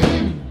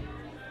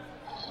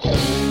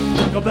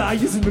 Talk about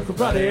using the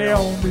karate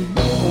on me,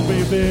 oh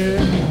baby.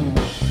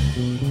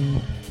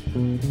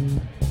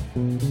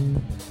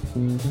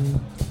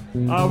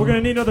 We're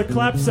gonna need another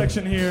clap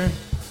section here.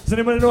 Does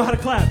anybody know how to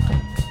clap?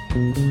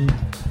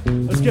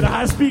 Let's get a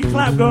high-speed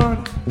clap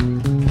going.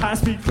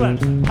 High-speed clap,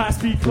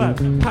 high-speed clap,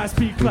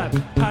 high-speed clap,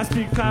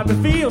 high-speed clap. It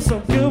feels so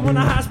good when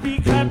a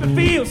high-speed clap. It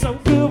feels so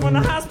good when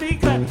a high-speed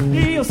clap.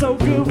 Feels so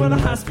good when a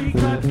high-speed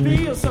clap. It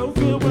feels so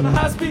good when a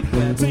high-speed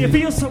clap. So you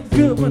feel so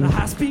good when a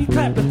high-speed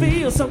clap. It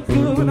feels so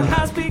good when a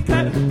high-speed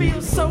clap. It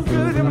feels so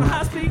good when a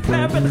high-speed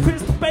clap at the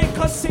Crystal Bay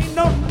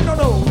Casino.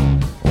 No.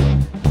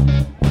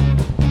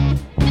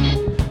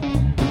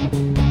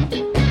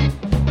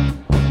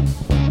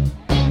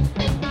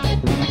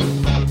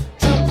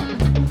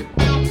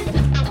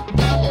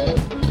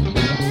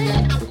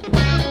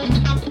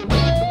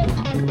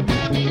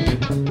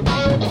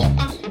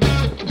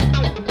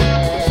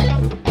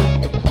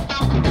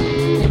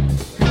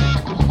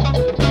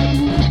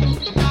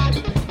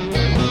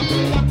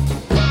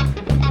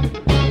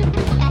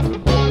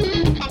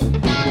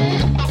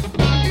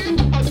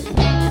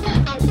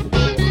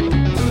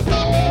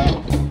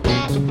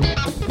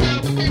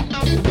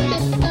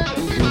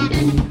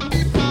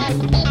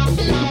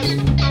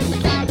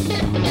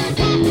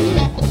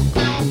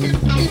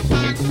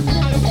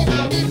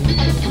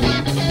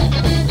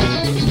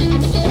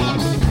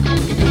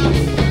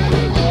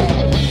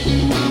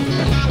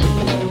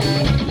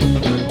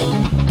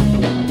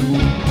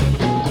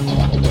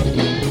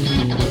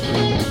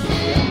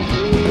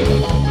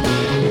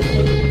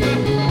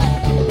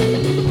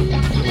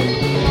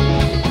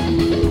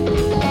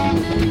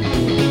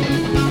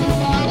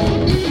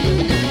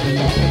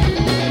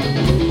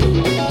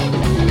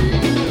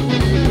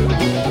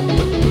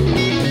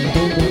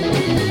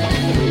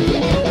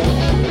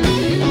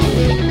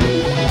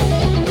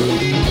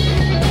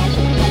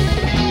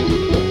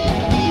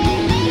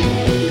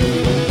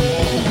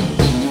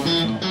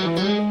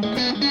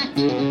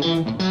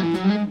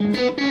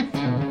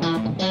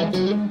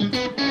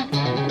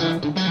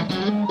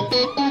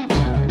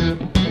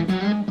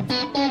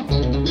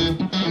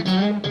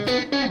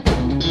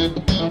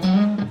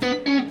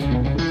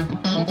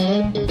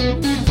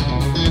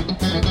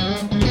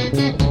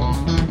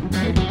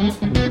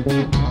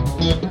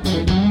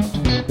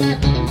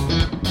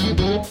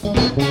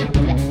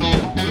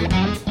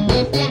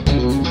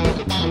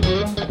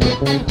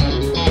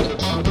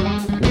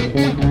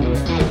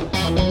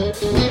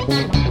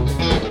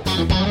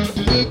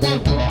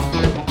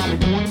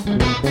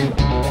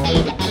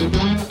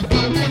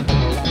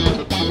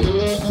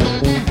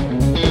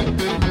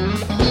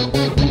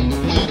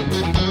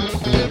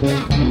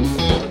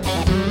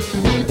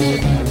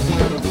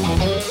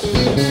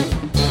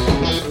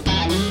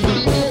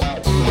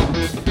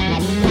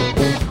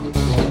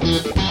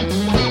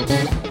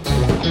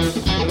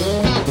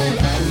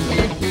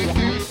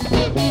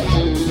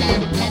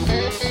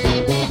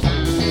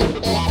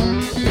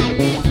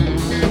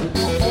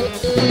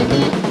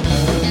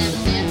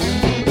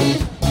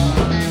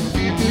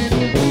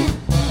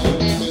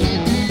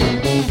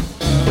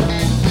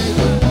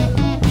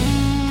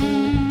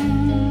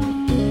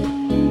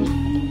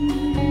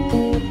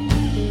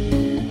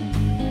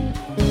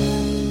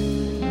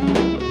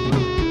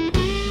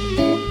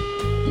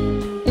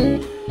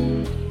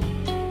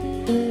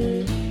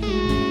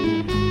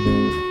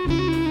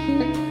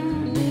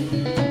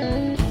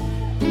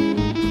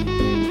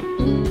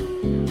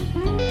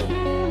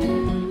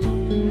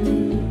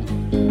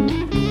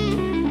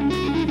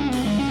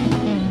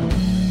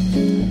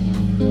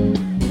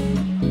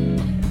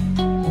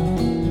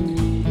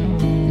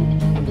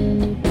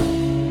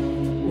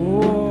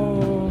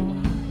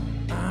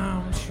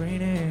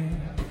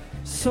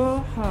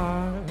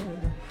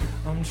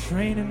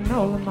 training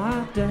all of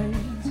my days.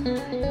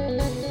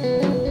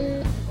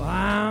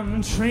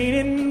 I'm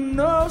training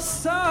oh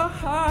so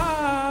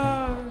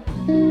hard.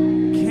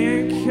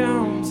 Can't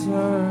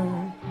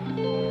counter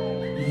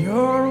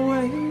your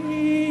way.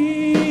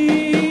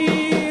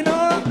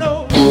 No,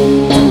 no.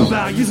 Talk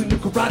about using the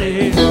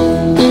karate.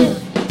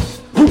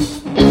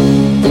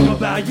 Talk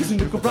about using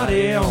the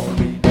karate on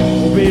me,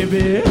 oh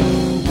baby.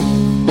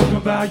 Talk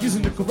about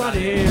using the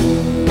karate.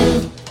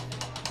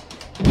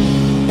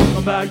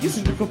 About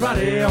using the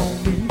karate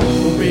on me,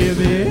 oh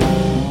baby.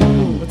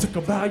 I talk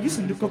about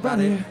using the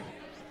karate.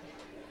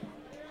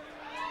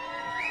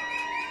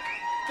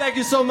 Thank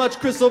you so much,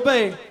 Crystal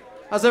Bay.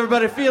 How's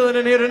everybody feeling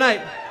in here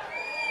tonight?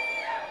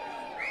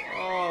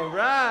 All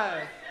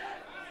right.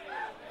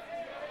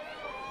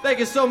 Thank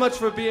you so much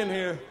for being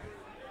here,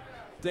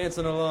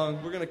 dancing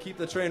along. We're gonna keep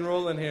the train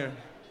rolling here.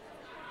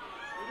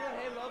 We're doing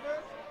Hey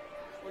Lover,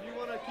 or do you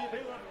want to keep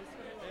Hey Lover?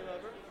 Hey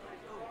Lover.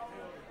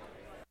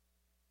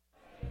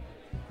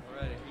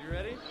 Alrighty, you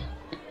ready?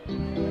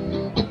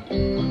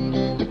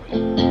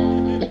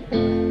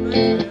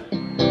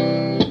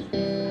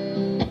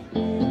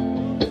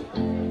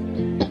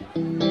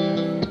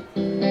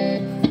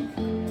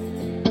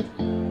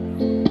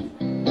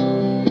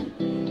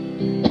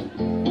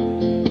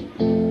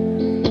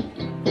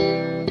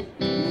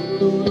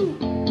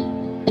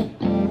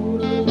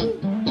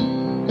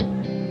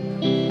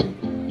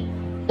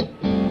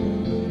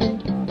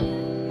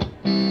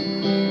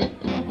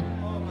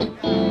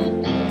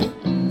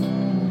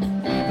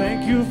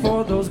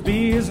 For those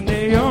beers and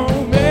they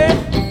own me.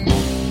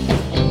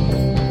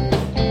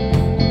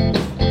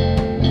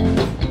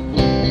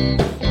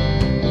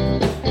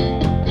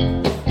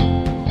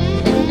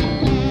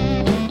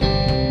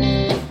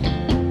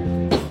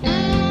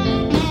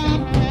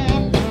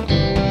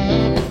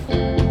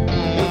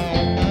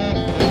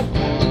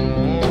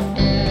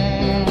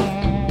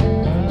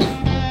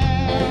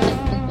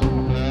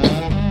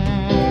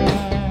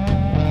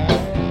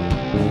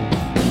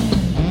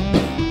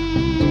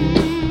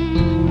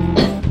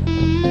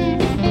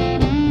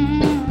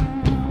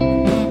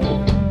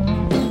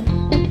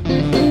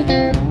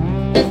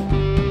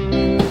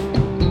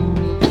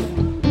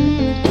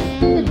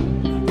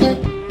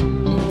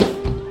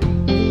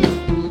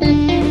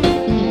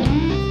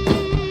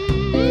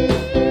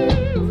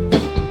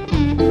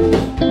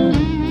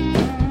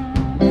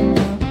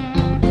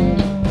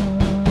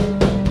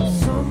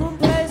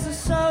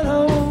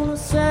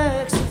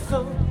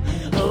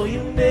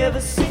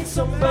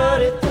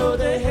 Somebody throw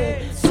their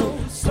head so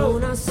slow,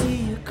 and I see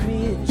you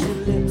cringe your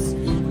lips.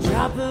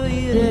 Drop a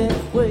ear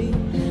that way.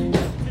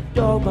 If the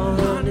dog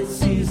behind it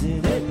sees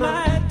it, it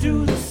might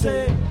do the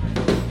same.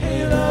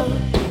 Hey lover,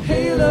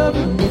 hey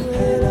lover,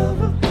 hey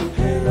lover,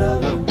 hey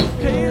lover,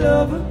 hey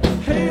lover,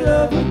 hey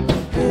lover,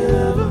 hey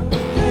lover,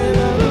 hey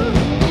lover.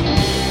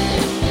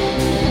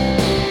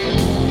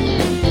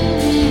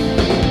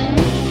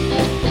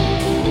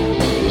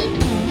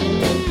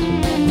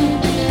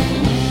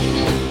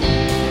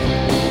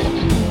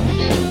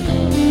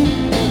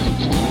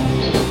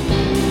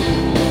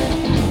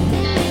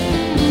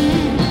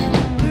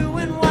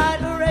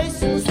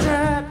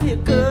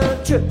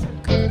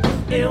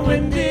 And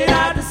when did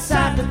I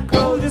decide to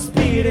go? This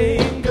beat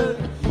ain't good.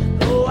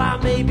 Though I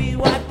may be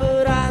white,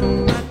 but I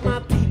don't like my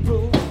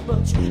people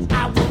much.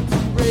 I want to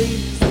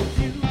raise with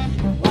you,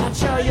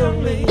 watch our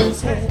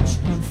younglings hatch.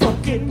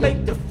 Fucking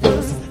make the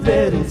first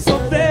letters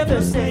of their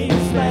first name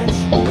splash.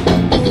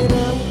 Hey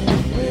lover,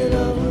 hey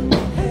lover,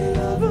 hey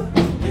lover,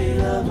 hey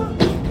lover,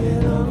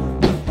 hey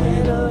lover,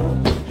 hey lover,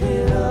 hey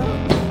lover,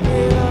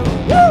 hey lover.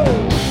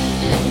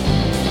 Woo!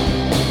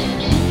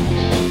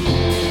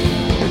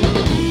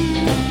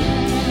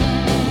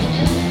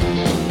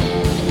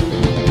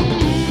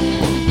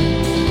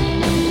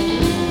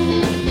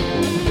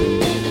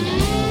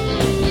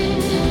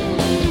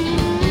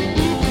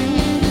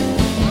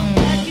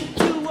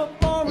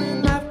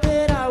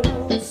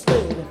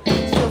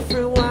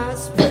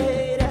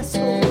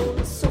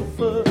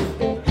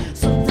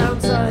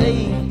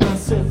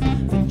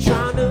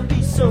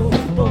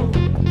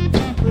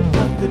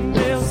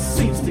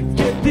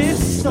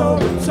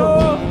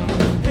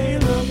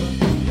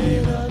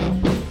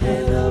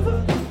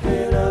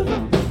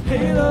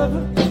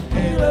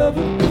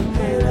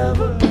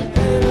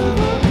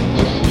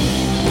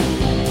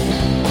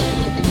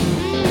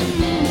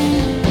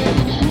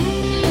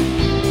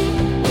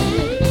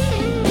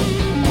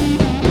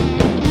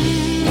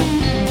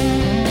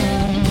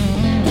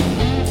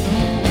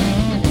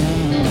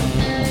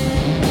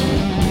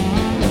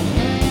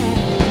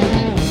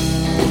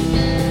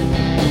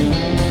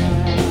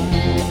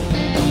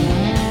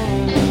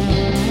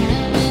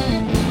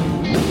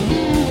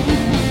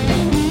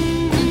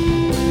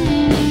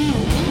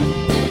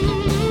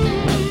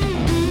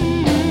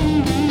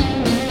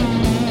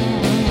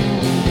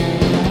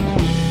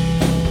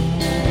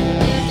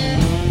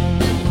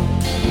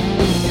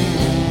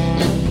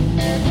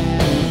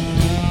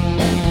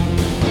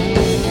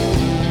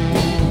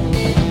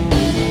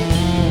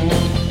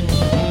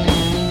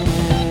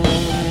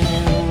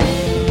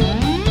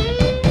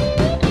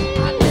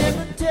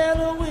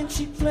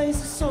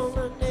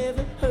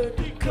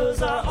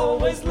 'cause I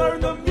always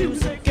learn the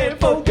music and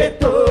forget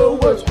the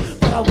words.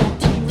 But I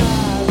want to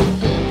ride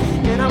with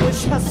you, and I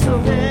wish I still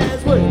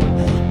as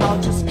well.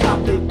 I'll just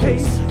copy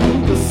paste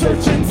the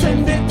search and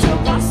send it to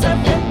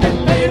myself.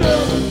 And hey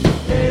lover,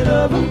 hey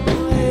lover,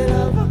 hey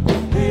lover,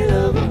 hey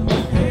lover,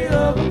 hey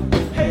lover,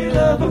 hey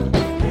lover,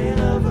 hey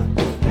lover,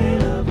 hey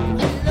lover,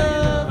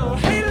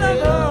 hey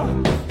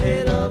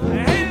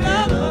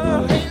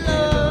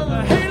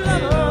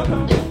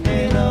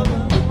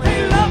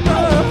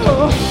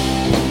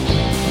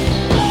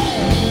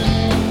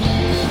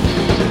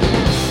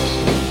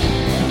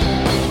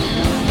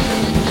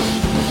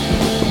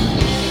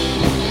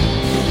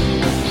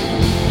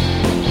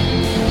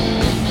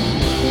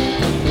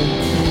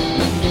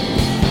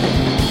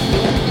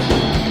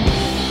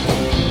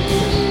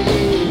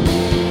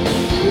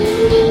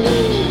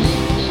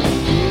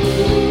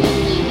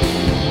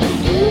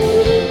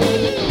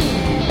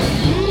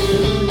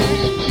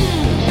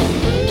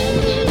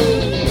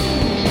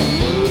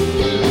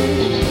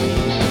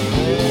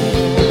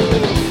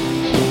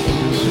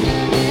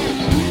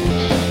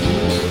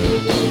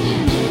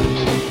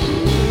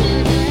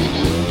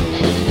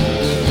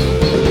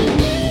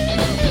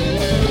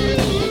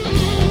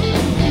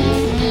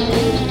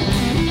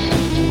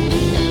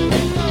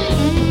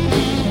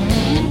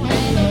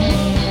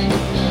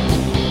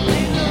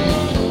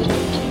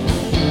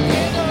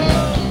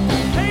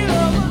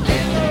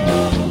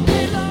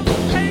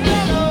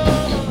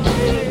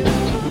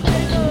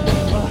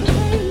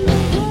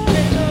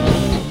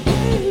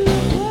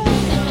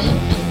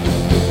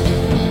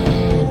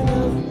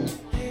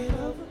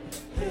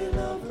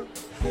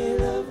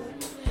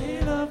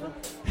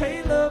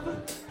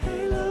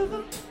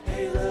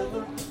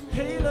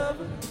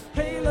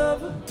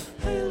lover,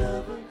 hey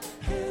lover,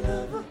 hey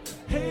lover,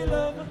 hey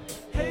lover,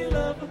 hey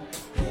lover,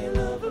 hey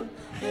lover,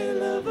 hey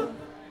lover.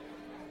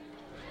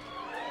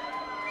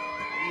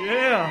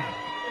 Yeah,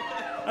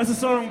 that's a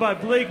song by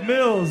Blake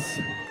Mills.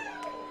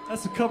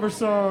 That's a cover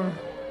song.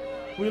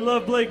 We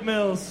love Blake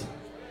Mills.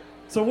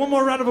 So one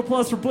more round of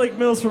applause for Blake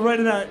Mills for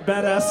writing that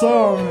badass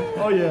song.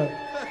 Oh yeah.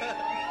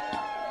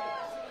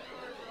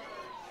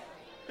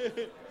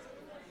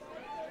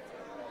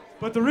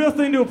 But the real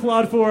thing to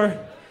applaud for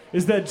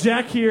is that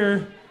Jack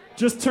here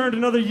just turned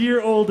another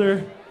year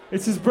older.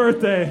 It's his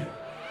birthday.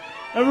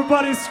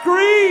 Everybody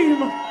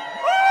scream!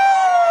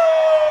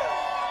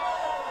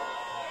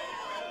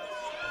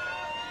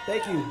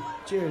 Thank you.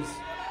 Cheers.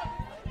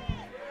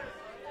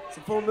 It's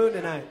a full moon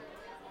tonight.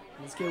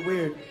 Let's get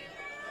weird.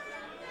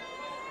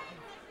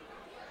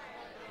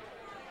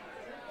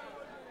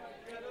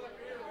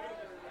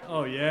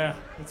 Oh yeah,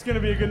 it's gonna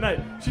be a good night.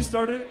 She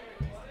started it.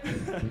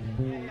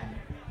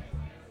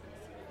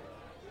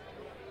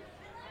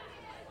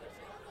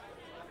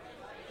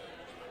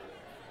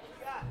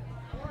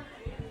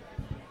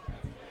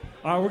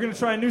 All right, we're gonna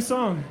try a new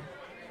song.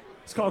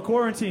 It's called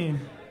Quarantine.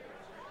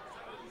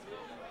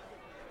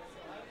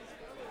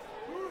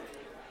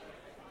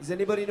 Does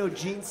anybody know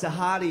Gene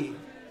Sahadi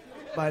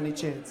by any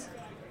chance?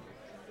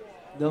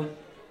 No?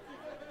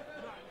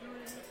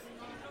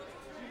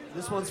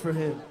 This one's for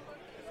him.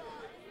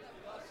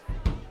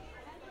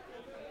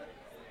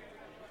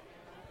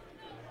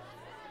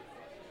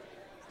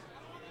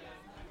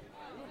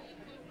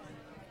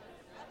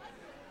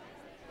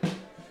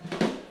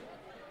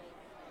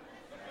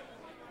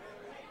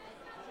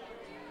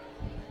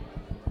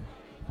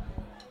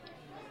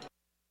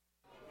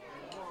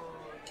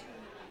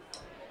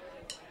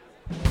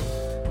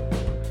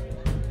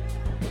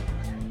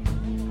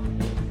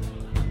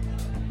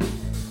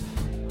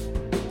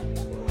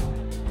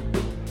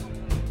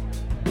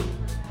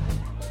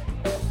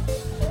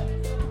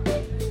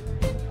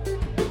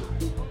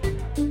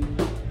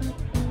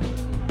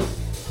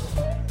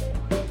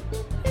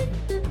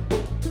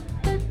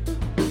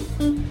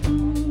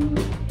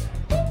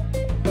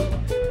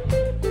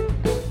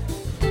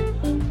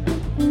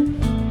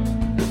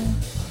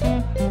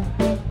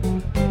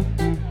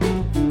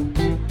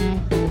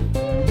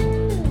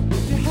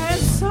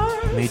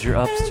 Major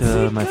ups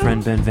to my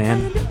friend Ben Van.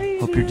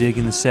 Hope you're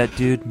digging the set,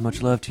 dude.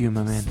 Much love to you,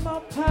 my man.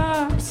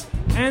 Smallpox,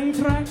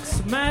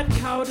 anthrax, mad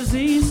cow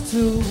disease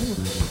too.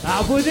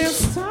 I wouldn't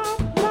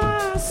stop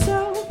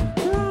myself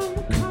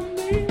from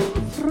coming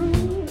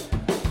through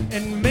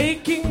and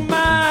making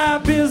my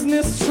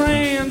business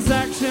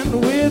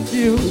transaction with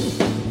you.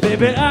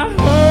 Baby, I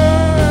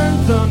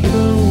heard the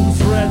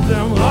news, read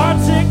them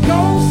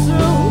articles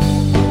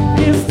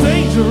too. It's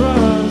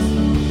dangerous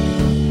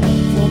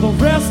for the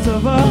rest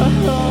of us.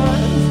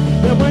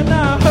 But when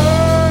I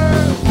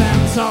heard them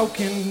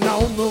talking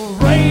on the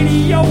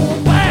radio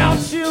about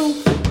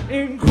you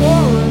in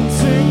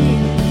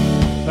quarantine,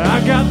 I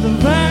got the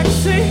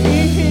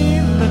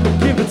vaccine, let me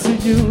give it to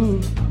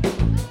you.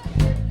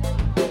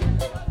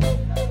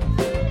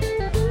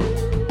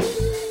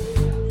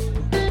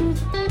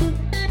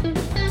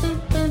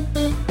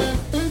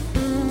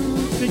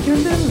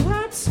 Speaking in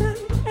Latin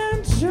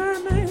and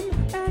German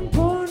and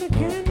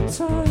born-again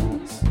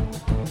tongues,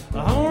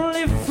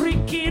 only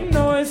freaky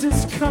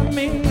noises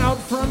coming out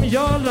from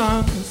your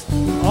lungs.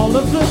 All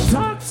of the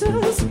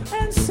doctors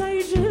and say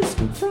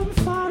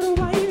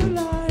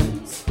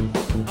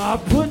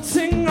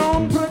putting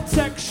on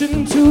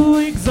protection to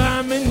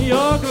examine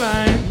your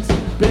glands.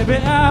 Baby,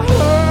 I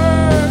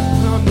heard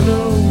the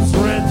news,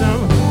 read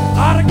them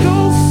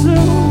articles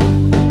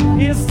soon.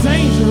 It's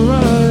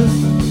dangerous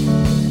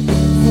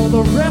for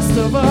the rest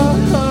of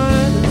us.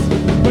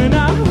 When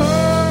I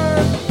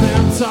heard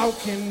them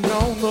talking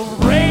on the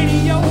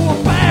radio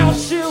about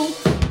you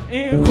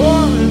in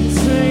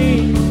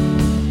quarantine,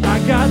 I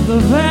got the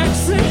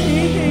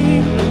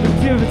vaccine. Let me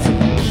give it to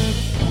you.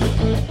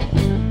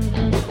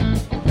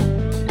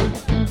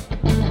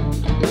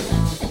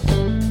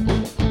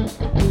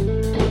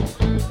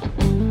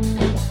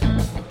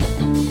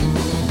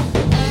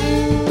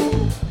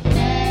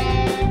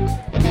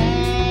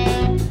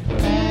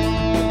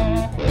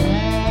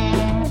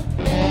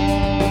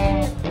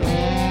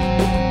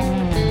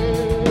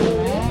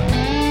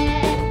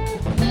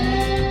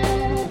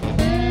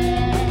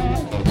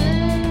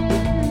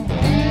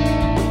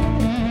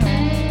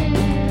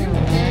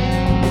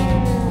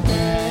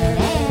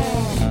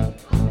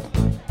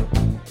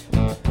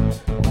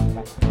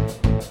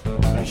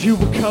 You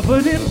were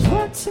covered in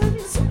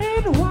buttons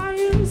and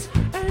wires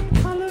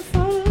and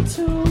colorful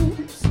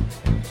tubes,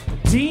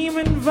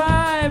 demon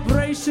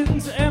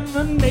vibrations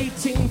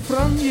emanating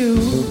from you.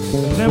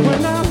 Then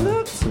when I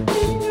looked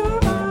in your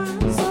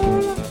eyes,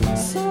 all I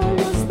saw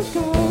was the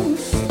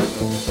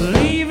ghost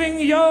leaving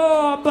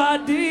your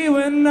body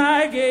when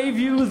I gave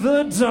you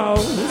the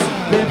dose.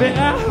 Baby,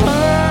 I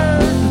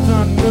heard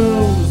the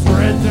news,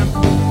 read them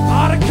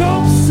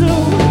articles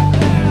soon.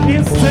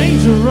 It's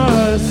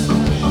dangerous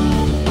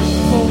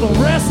for the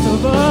rest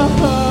of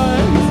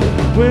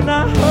us. When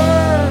I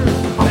heard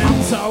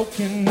them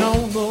talking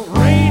on the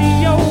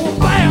radio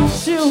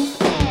about you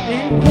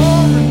in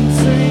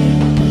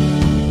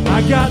quarantine,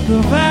 I got the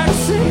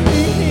vaccine.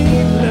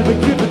 Let me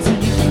give it to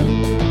you.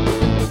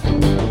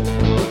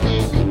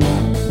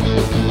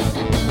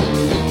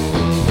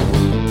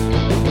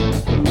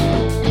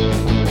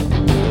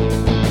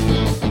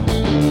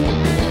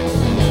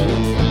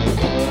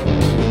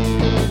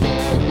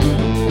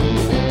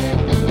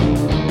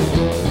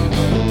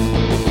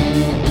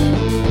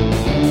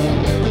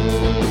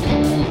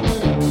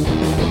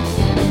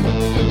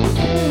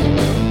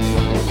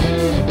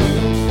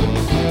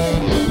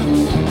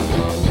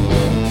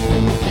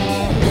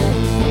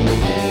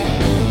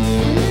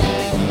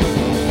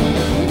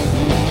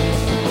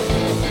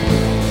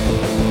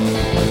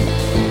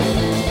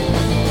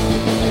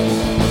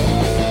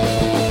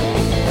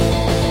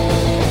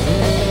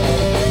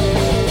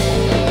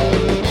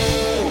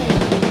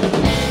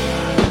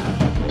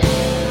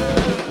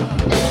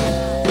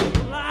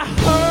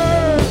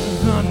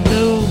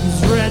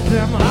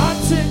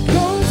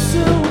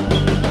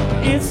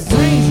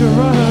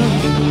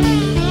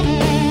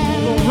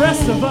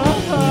 Of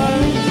us.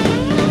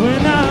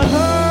 When I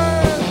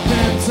heard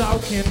them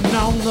talking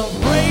on the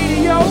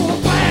radio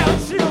about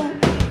you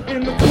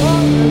in the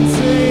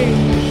quarantine,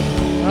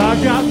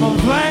 I got my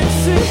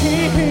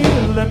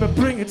vaccine. Let me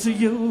bring it to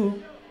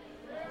you.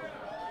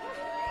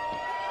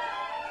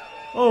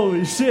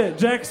 Holy shit,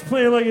 Jack's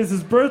playing like it's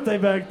his birthday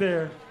back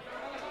there.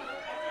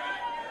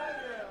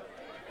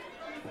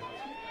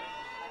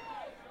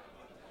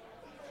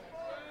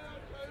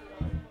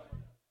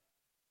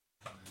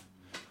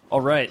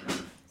 All right.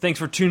 Thanks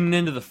for tuning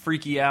into the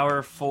Freaky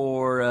Hour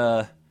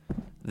for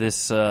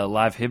this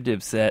live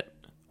Hib-Dib set.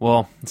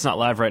 Well, it's not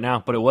live right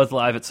now, but it was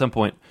live at some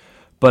point.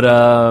 But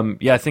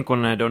yeah, I think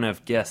when I don't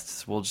have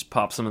guests, we'll just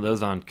pop some of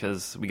those on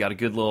because we got a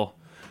good little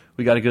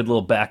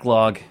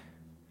backlog.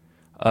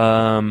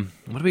 What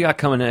do we got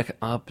coming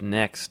up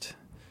next?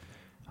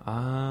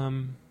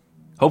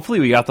 Hopefully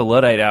we got the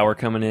Luddite Hour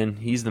coming in.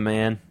 He's the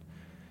man.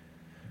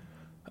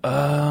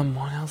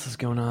 What else is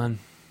going on?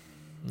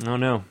 I don't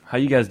know. How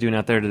you guys doing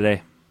out there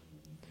today?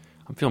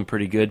 I'm feeling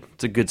pretty good.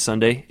 It's a good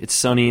Sunday. It's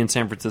sunny in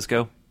San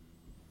Francisco.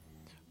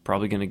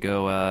 Probably going to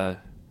go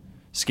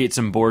skate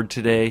some board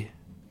today.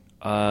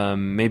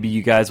 Maybe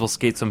you guys will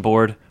skate some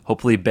board.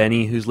 Hopefully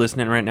Benny, who's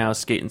listening right now, is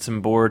skating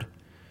some board.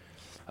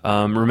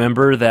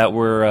 Remember that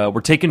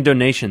we're taking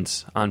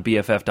donations on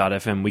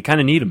BFF.FM. We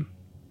kind of need them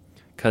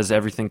because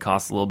everything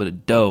costs a little bit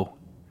of dough.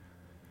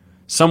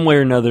 Some way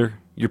or another,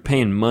 you're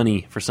paying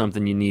money for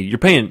something you need. You're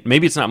paying,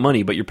 maybe it's not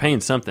money, but you're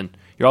paying something.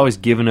 You're always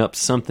giving up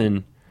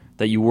something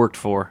that you worked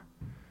for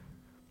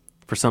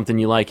something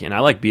you like. And I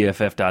like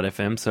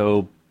BFF.FM,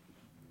 so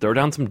throw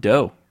down some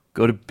dough.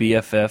 Go to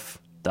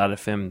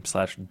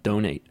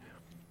BFF.FM/donate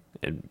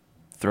and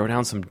throw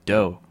down some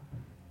dough.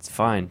 It's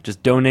fine.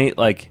 Just donate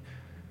like,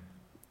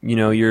 you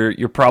know,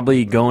 you're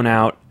probably going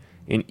out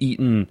and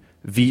eating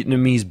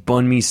Vietnamese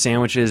banh mi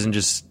sandwiches and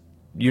just,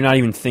 you're not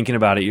even thinking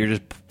about it. You're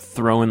just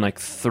throwing like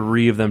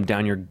 3 of them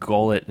down your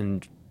gullet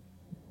and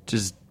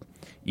just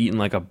eating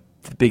like a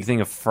big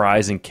thing of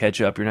fries and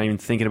ketchup. You're not even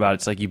thinking about it.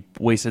 It's like you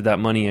wasted that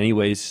money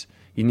anyways.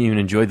 You didn't even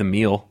enjoy the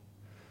meal.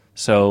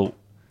 So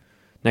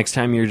next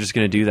time you're just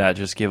going to do that,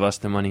 just give us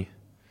the money.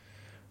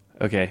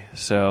 Okay,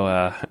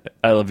 so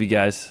I love you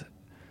guys.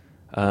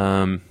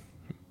 I'll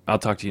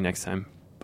talk to you next time.